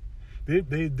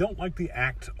 They don't like the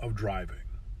act of driving.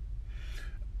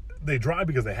 They drive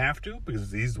because they have to, because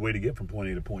it's the easiest way to get from point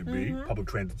A to point B. Public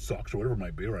transit sucks, or whatever it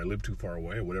might be, or I live too far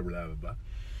away, or whatever that.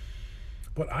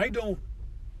 But I don't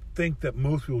think that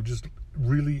most people just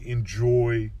really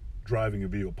enjoy driving a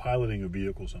vehicle, piloting a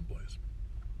vehicle someplace.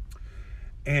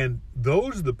 And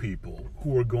those are the people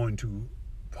who are going to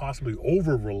possibly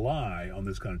over-rely on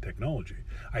this kind of technology.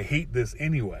 I hate this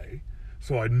anyway,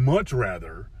 so I'd much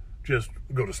rather just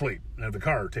go to sleep and have the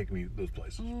car take me those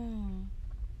places.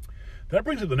 That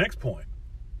brings us to the next point.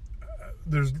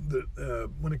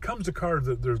 When it comes to cars,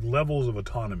 there's levels of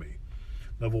autonomy.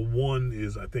 Level 1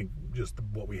 is, I think, just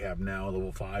what we have now.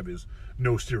 Level 5 is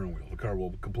no steering wheel. The car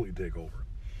will completely take over.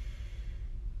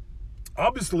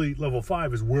 Obviously, level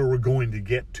 5 is where we're going to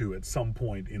get to at some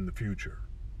point in the future.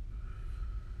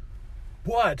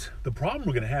 But the problem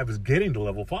we're going to have is getting to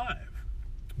level 5.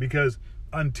 Because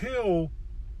until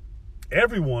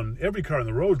every car on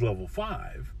the road is level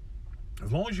 5,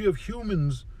 as long as you have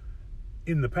humans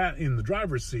in the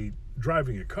driver's seat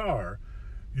driving a car,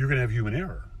 you're going to have human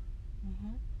error.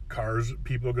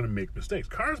 People are going to make mistakes.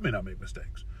 Cars may not make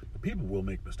mistakes, but people will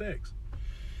make mistakes.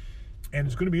 And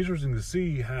it's going to be interesting to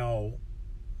see how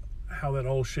that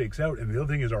all shakes out. And the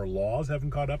other thing is our laws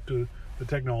haven't caught up to the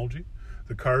technology.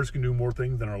 The cars can do more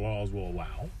things than our laws will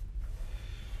allow.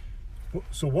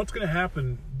 So what's going to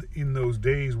happen in those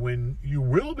days when you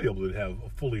will be able to have a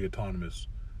fully autonomous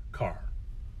car?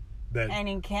 And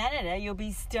in Canada, you'll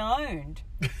be stoned.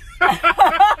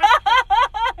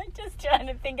 Just trying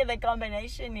to think of the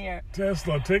combination here.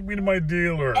 Tesla, take me to my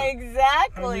dealer.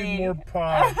 Exactly. I need more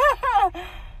pot.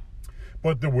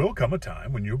 But there will come a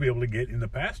time when you'll be able to get in the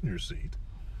passenger seat,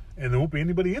 and there won't be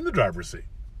anybody in the driver's seat.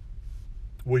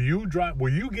 Will you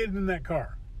get in that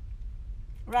car?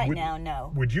 Now,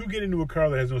 no. Would you get into a car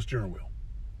that has no steering wheel?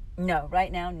 No.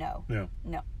 Right now, no. Yeah.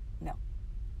 No.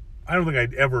 I don't think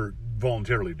I'd ever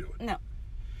voluntarily do it. No.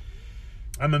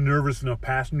 I'm a nervous enough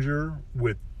passenger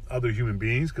with other human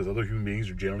beings, because other human beings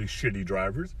are generally shitty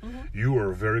drivers. You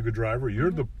are a very good driver. You're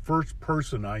the first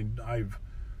person I've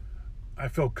I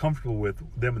felt comfortable with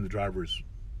them in the driver's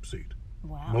seat.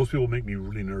 Wow. Most people make me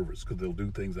really nervous because they'll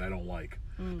do things I don't like.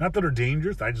 Not that they're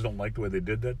dangerous. I just don't like the way they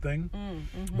did that thing.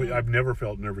 But I've never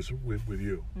felt nervous with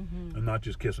you. I'm not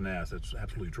just kissing ass. That's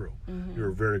absolutely true. You're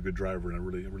a very good driver, and I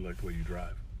really like the way you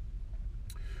drive.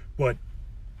 But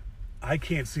I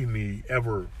can't see me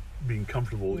ever being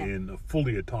comfortable in a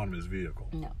fully autonomous vehicle.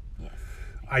 No. Yes.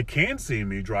 I can see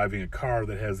me driving a car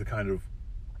that has the kind of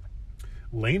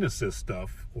lane assist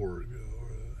stuff or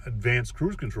advanced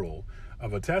cruise control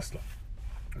of a Tesla.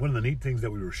 One of the neat things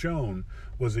that we were shown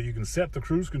was that you can set the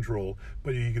cruise control,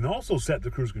 but you can also set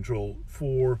the cruise control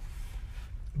for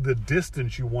the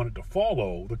distance you want it to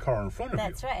follow the car in front of you.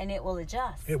 That's right, and it will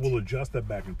adjust. It will adjust that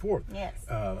back and forth. Yes.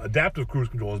 Adaptive cruise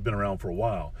control has been around for a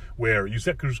while, where you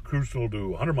set cruise control to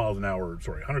 100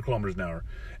 kilometers an hour,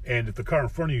 and if the car in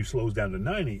front of you slows down to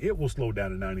 90, it will slow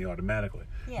down to 90 automatically.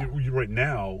 Yeah. Right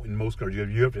now, in most cars, you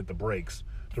have to hit the brakes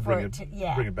to bring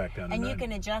it back down to 90. And you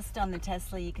can adjust on the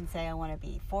Tesla. You can say, I want to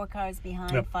be 4 cars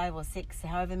behind, Yep. 5 or 6,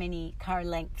 however many car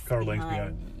lengths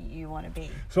behind you want to be.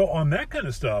 So on that kind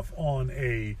of stuff, on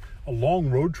a long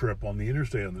road trip on the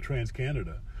interstate, on the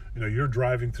Trans-Canada, you're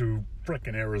driving through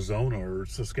frickin' Arizona or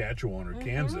Saskatchewan or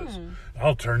Kansas.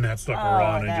 I'll turn that sucker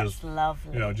on and that's just,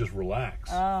 lovely. just relax.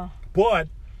 Oh, But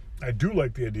I do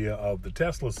like the idea of the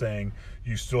Tesla saying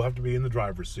you still have to be in the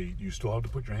driver's seat. You still have to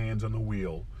put your hands on the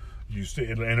wheel.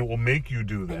 And it will make you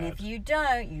do that. and if you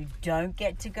don't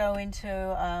get to go into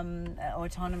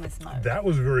autonomous mode. That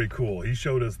was very cool. He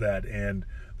showed us that, and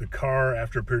the car,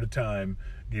 after a period of time,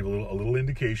 gave a little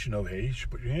indication of, hey, you should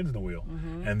put your hands in the wheel.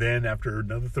 And then after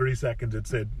another 30 seconds, it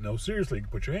said, no, seriously,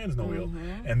 put your hands in the wheel.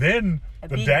 And then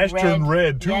the dash turned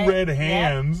red. Two red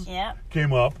hands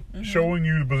came up, showing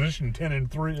you the position 10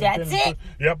 and 3. That's 10 and it.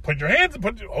 3. Yep, put your hands.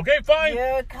 Okay, fine.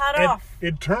 You're cut And off.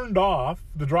 it turned off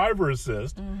the driver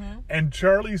assist, and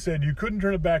Charlie said you couldn't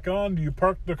turn it back on. You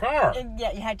parked the car.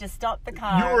 Yeah, you had to stop the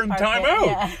car. You were in park it. timeout.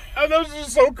 Yeah. And that was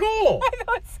just so cool. I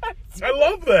know, it's so sweet. I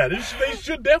love that. They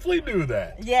should definitely do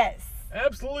that. Yes.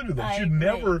 Absolutely do that. I You should agree.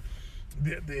 never.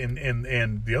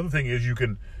 And the other thing is you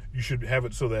should have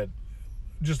it so that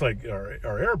just like our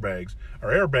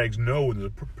airbags know when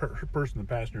there's a person in the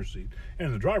passenger seat and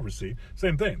in the driver's seat.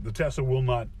 Same thing. The Tesla will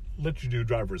not let you do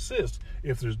driver assist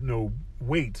if there's no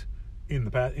weight in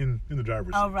the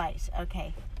driver's seat. Oh, right.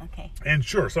 Okay. And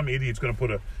sure, some idiot's going to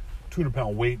put a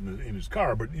 200-pound weight in his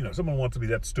car, but someone wants to be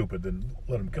that stupid, then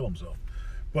let him kill himself.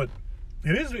 But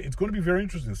it's going to be very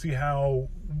interesting to see how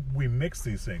we mix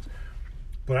these things.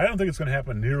 But I don't think it's going to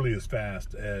happen nearly as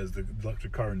fast as the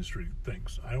electric car industry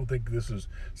thinks. I don't think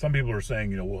some people are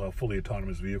saying, we'll have fully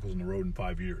autonomous vehicles on the road in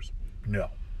 5 years. No.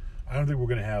 I don't think we're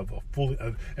going to have a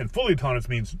fully autonomous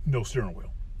means no steering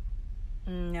wheel.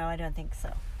 No, I don't think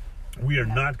so. We are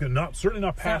certainly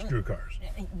not passenger cars.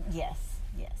 Yes.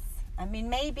 I mean,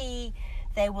 maybe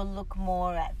they will look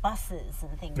more at buses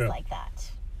and things like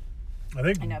that. I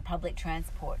think Public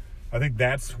transport. I think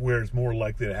that's where it's more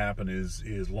likely to happen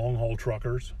is long haul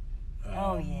truckers.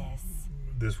 Oh yes.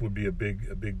 This would be a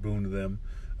big boon to them,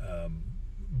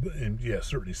 and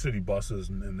certainly city buses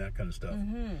and that kind of stuff.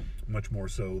 Much more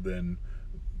so than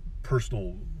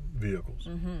personal vehicles.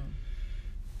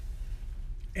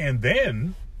 And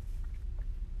then,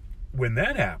 when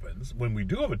that happens, when we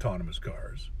do have autonomous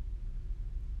cars,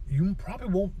 you probably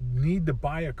won't need to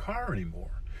buy a car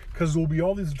anymore. Because there will be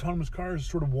all these autonomous cars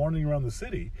sort of wandering around the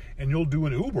city, and you'll do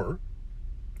an Uber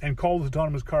and call the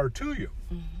autonomous car to you.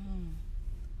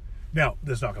 Now,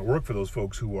 that's not going to work for those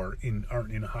folks who aren't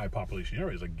in high population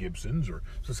areas like Gibson's or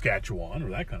Saskatchewan or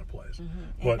that kind of place.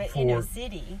 But in a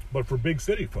city. But for big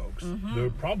city folks, they're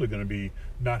probably going to be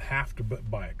not have to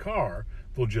buy a car.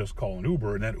 They'll just call an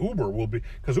Uber, and that Uber will be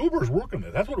because Uber's working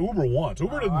there. That's what Uber wants.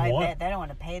 Uber doesn't want. Bet they don't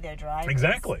want to pay their drivers.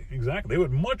 Exactly. They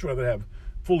would much rather have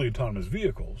fully autonomous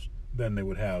vehicles than they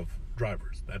would have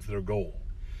drivers. That's their goal.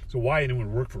 So why anyone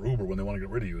would work for Uber when they want to get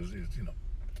rid of you is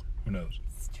who knows?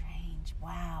 Strange.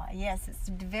 Wow. Yes, it's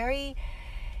very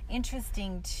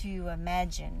interesting to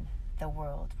imagine the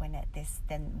world when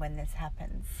this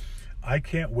happens. I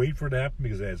can't wait for it to happen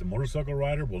because as a motorcycle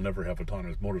rider, we'll never have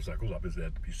autonomous motorcycles. Obviously,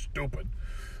 that'd be stupid.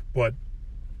 But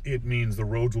it means the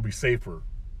roads will be safer.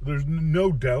 There's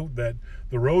no doubt that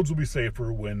the roads will be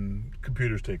safer when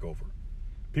computers take over.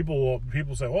 People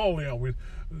say,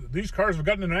 these cars have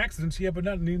gotten in accidents. Yeah, but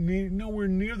not nowhere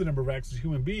near the number of accidents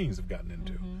human beings have gotten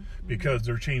into because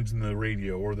they're changing the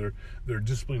radio or they're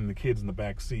disciplining the kids in the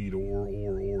back seat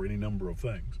or any number of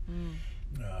things.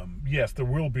 Yes, there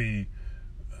will be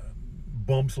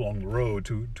bumps along the road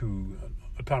to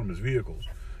autonomous vehicles,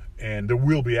 and there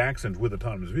will be accidents with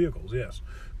autonomous vehicles. Yes,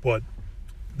 but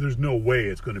there's no way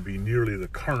it's going to be nearly the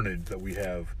carnage that we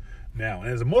have now. And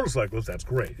as a motorcyclist, that's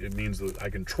great. It means that I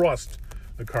can trust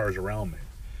the cars around me.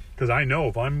 Because I know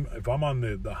if I'm on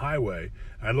the highway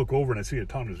and I look over and I see an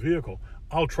autonomous vehicle,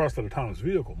 I'll trust that autonomous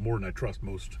vehicle more than I trust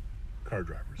most car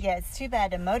drivers. Yeah, it's too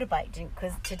bad a motorbike didn't,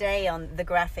 because today on the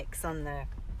graphics on the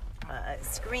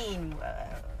screen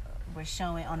were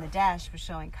showing, on the dash, were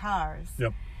showing cars.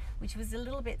 Yep. Which was a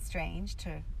little bit strange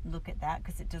to look at that,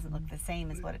 because it doesn't look the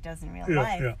same as what it does in real Yeah,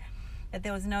 life. yeah. But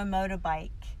there was no motorbike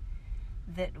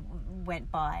that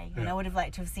went by. And Yeah. I would have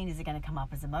liked to have seen, is it going to come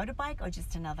up as a motorbike or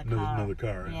just another car? Another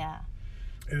car, Yeah.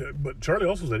 But Charlie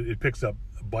also said it picks up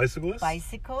bicyclists,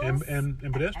 Bicycles and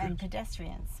pedestrians. and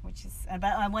pedestrians, which is.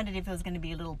 But I wondered if there was going to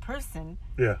be a little person.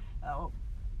 Yeah.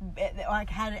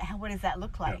 Like what does that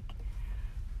look like?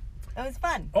 It was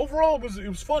fun. Overall, it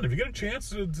was fun. If you get a chance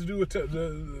to do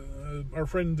our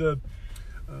friend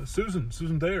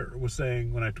Susan Thayer was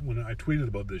saying when I tweeted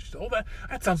about this, she said, "Oh,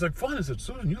 that sounds like fun." I said,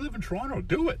 "Susan, you live in Toronto.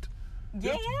 Do it.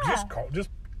 Yeah. Just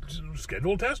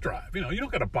schedule a test drive. You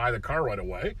don't got to buy the car right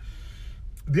away."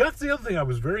 That's the other thing I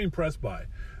was very impressed by.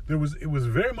 It was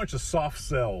very much a soft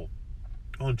sell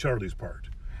on Charlie's part.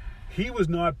 He was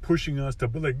not pushing us to,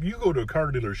 like, you go to a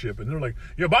car dealership and they're like,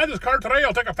 "You buy this car today,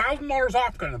 I'll take $1,000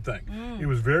 off," kind of thing. It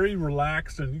was very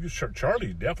relaxed, and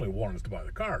Charlie definitely wanted us to buy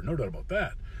the car, no doubt about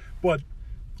that. But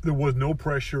there was no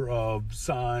pressure of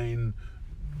sign,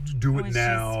 do it was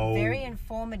now. Just very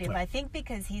informative. Right. I think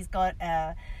because he's got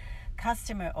a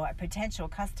customer or a potential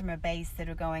customer base that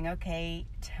are going, okay,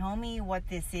 tell me what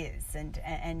this is,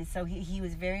 and so he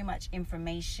was very much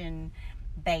information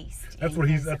based. That's what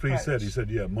he said. He said,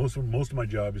 "Yeah, most of my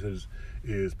job," he says,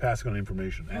 "is passing on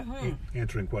information,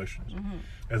 answering questions,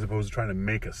 as opposed to trying to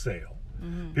make a sale."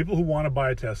 People who want to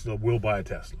buy a Tesla will buy a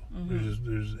Tesla. There's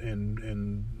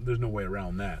no way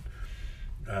around that.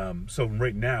 So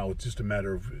right now, it's just a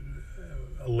matter of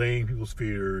allaying people's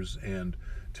fears and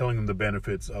telling them the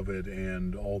benefits of it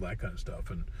and all that kind of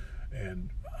stuff. And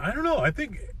I don't know. I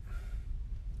think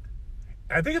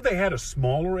if they had a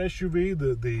smaller SUV,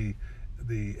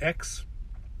 the X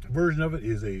version of it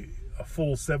is a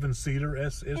full 7-seater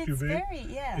SUV.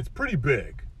 It's pretty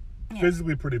big,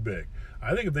 physically pretty big.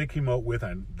 I think if they came out with,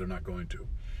 they're not going to,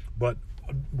 but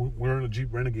we're in a Jeep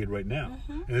Renegade right now,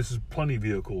 and this is plenty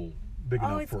vehicle big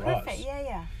enough for perfect. us.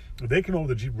 Yeah. If they came out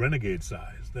with a Jeep Renegade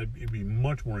size, it'd be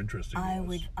much more interesting.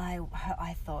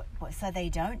 I thought. So they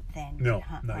don't then. No,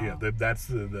 not yet.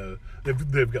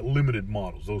 They've got limited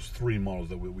models. Those 3 models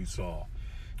that we saw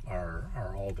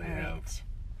are all they have.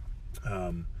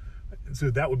 So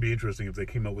that would be interesting if they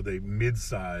came out with a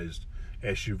mid-sized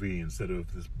SUV instead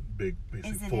of this big,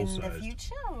 basic full-sized. Is it in the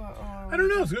future? Or I don't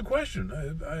know. It's a good question.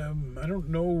 I don't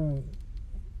know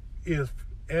if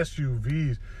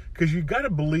SUVs, because you got to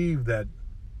believe that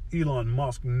Elon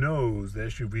Musk knows the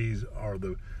SUVs are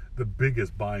the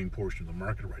biggest buying portion of the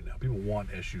market right now. People want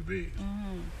SUVs,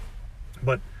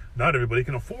 but not everybody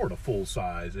can afford a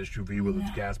full-size SUV, whether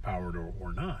it's gas-powered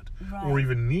or not, or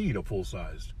even need a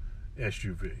full-sized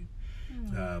SUV.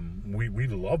 We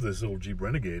love this little Jeep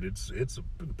Renegade. It's a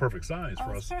perfect size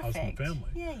for us and the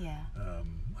family. Yeah.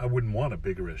 I wouldn't want a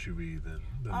bigger SUV than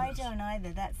I this. don't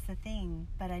either. That's the thing.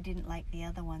 But I didn't like the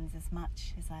other ones as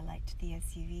much as I liked the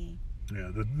SUV.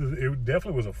 Yeah, it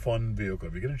definitely was a fun vehicle.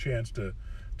 If you get a chance to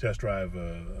test drive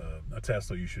a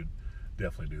Tesla, you should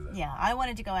definitely do that. Yeah, I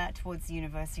wanted to go out towards the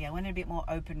university. I wanted a bit more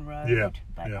open road,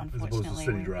 but as opposed to unfortunately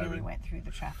city we driving. really went through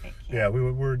the traffic. Yeah, it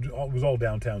was all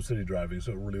downtown city driving,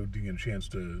 so it really didn't get a chance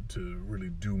to really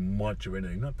do much of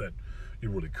anything. Not that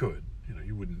you really could.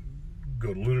 You wouldn't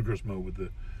go to ludicrous mode with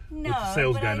the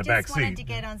sales guy in the back seat. I just wanted to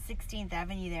get on 16th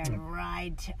Avenue there and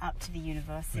ride up to the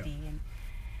university. Yeah. And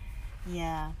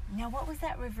yeah. Now, what was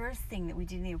that reverse thing that we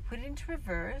did? We put it into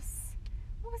reverse.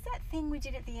 What was that thing we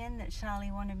did at the end that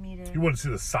Charlie wanted me to... You want to see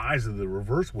the size of the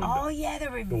reverse window. Oh, yeah, the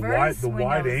reverse the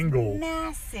wide window angle.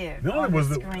 Massive. Not only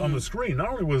was on the screen, not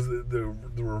only was the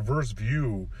reverse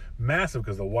view massive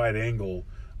because of the wide angle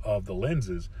of the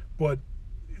lenses, but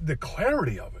the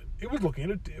clarity of it. It was looking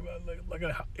at like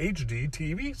a HD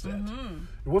TV set.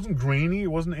 It wasn't grainy. It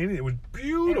wasn't anything. It was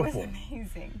beautiful. It was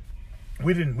amazing.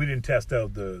 We didn't test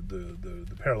out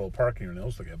the parallel parking or anything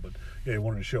else like that, but yeah, he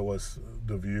wanted to show us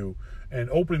the view and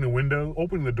opening the window,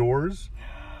 opening the doors.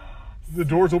 The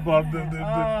doors open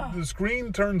up. The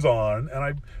screen turns on, and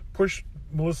I push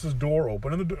Melissa's door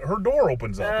open, and her door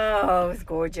opens up. Oh, it was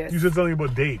gorgeous. You said something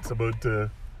about dates, about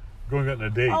going out on a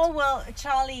date. Oh, well,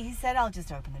 Charlie, he said, "I'll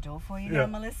just open the door for you now,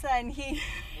 Melissa," and he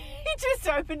just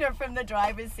opened her from the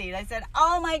driver's seat. I said,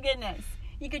 "Oh my goodness.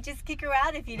 You could just kick her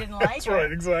out if you didn't like her." That's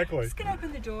right, exactly. Just gonna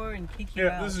open the door and kick you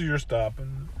out. Yeah, this is your stop.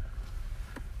 And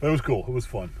But it was cool. It was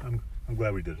fun. I'm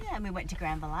glad we did it. Yeah, and we went to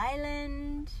Granville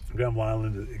Island. Granville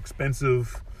Island is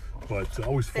expensive, but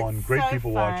always fun. It's Great so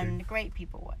people fun. watching. Great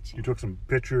people watching. We took some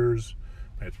pictures.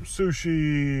 We had some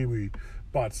sushi. We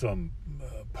bought some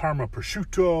Parma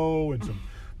prosciutto and some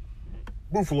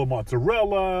buffalo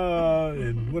mozzarella.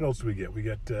 And what else did we get? We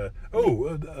got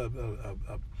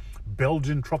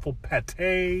Belgian truffle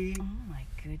pate. Oh my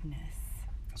goodness.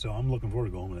 So I'm looking forward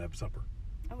to going home and have supper.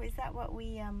 Oh, is that what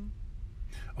we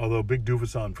Although Big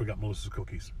Doofus forgot Melissa's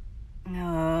cookies.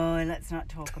 No, let's not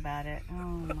talk about it. Oh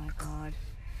my God.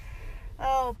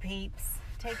 Oh, peeps,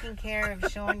 taking care of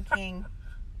Sean King.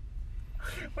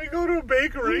 We go to a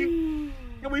bakery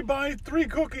and we buy 3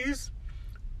 cookies,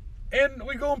 and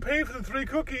we go and pay for the 3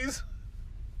 cookies.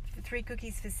 3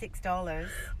 cookies for $6.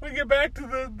 We get back to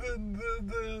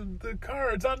the car.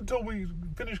 It's not until we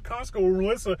finish Costco where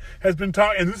Melissa has been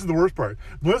talking, and this is the worst part.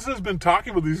 Melissa has been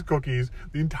talking about these cookies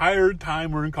the entire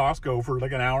time we're in Costco for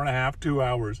like an hour and a half, 2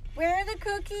 hours. Where are the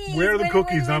cookies? Where are the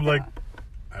cookies? And I'm like,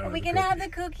 I don't are we have the gonna have the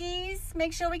cookies. cookies?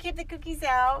 Make sure we keep the cookies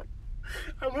out.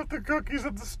 I left the cookies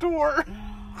at the store.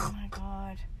 Oh my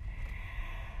God.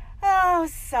 Oh,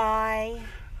 sigh.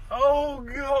 Oh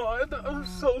God, I'm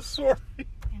so sorry.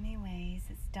 Anyways,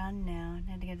 it's done now.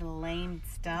 I had to get a lame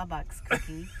Starbucks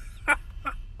cookie.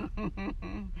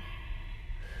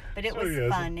 But it So, was yes,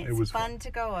 fun. it It's was fun fun.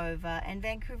 to go over. And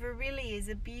Vancouver really is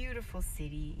a beautiful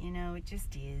city. You know, it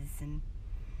just is. And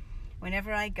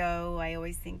whenever I go, I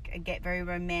always I get very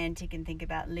romantic and think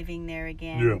about living there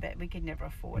again. Yeah. But we could never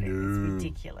afford it. It's No.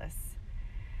 ridiculous.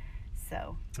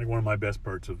 So, Like one of my best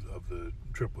parts of the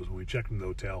trip was when we checked in the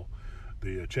hotel,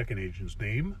 the check-in agent's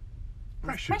name,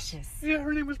 Precious. Precious. Yeah,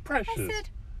 her name was Precious. I said,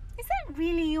 is that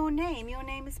really your name? Your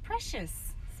name is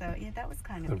Precious. So, yeah, that was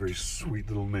kind of a very interesting. sweet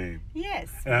little name. Yes.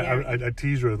 And very. I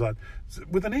teased her. I thought,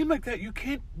 with a name like that, you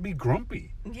can't be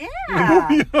grumpy. Yeah.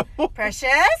 You know? Precious.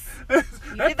 That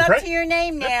You live up to your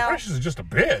name that now. Precious is just a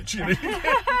bitch. You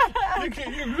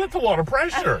know, that's a lot of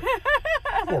pressure.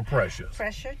 Poor Precious.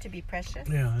 Pressure to be precious.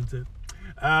 Yeah, that's it.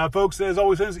 Folks, as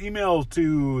always, send us emails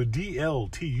to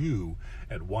dltu@yml.me.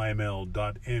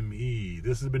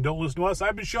 This has been Don't Listen to Us.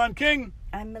 I've been Sean King.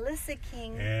 I'm Melissa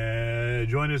King. And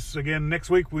join us again next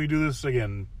week when we do this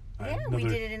again. Yeah, we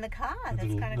did it in the car. That's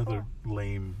kind of Another cool.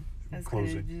 lame That's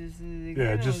closing. kinda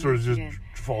Yeah, it just sort of just again.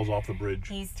 falls off the bridge.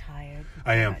 He's tired.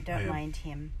 I am. Don't I am. mind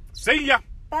him. See ya!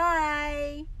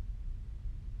 Bye.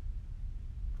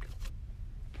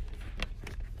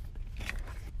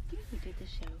 You did the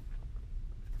show.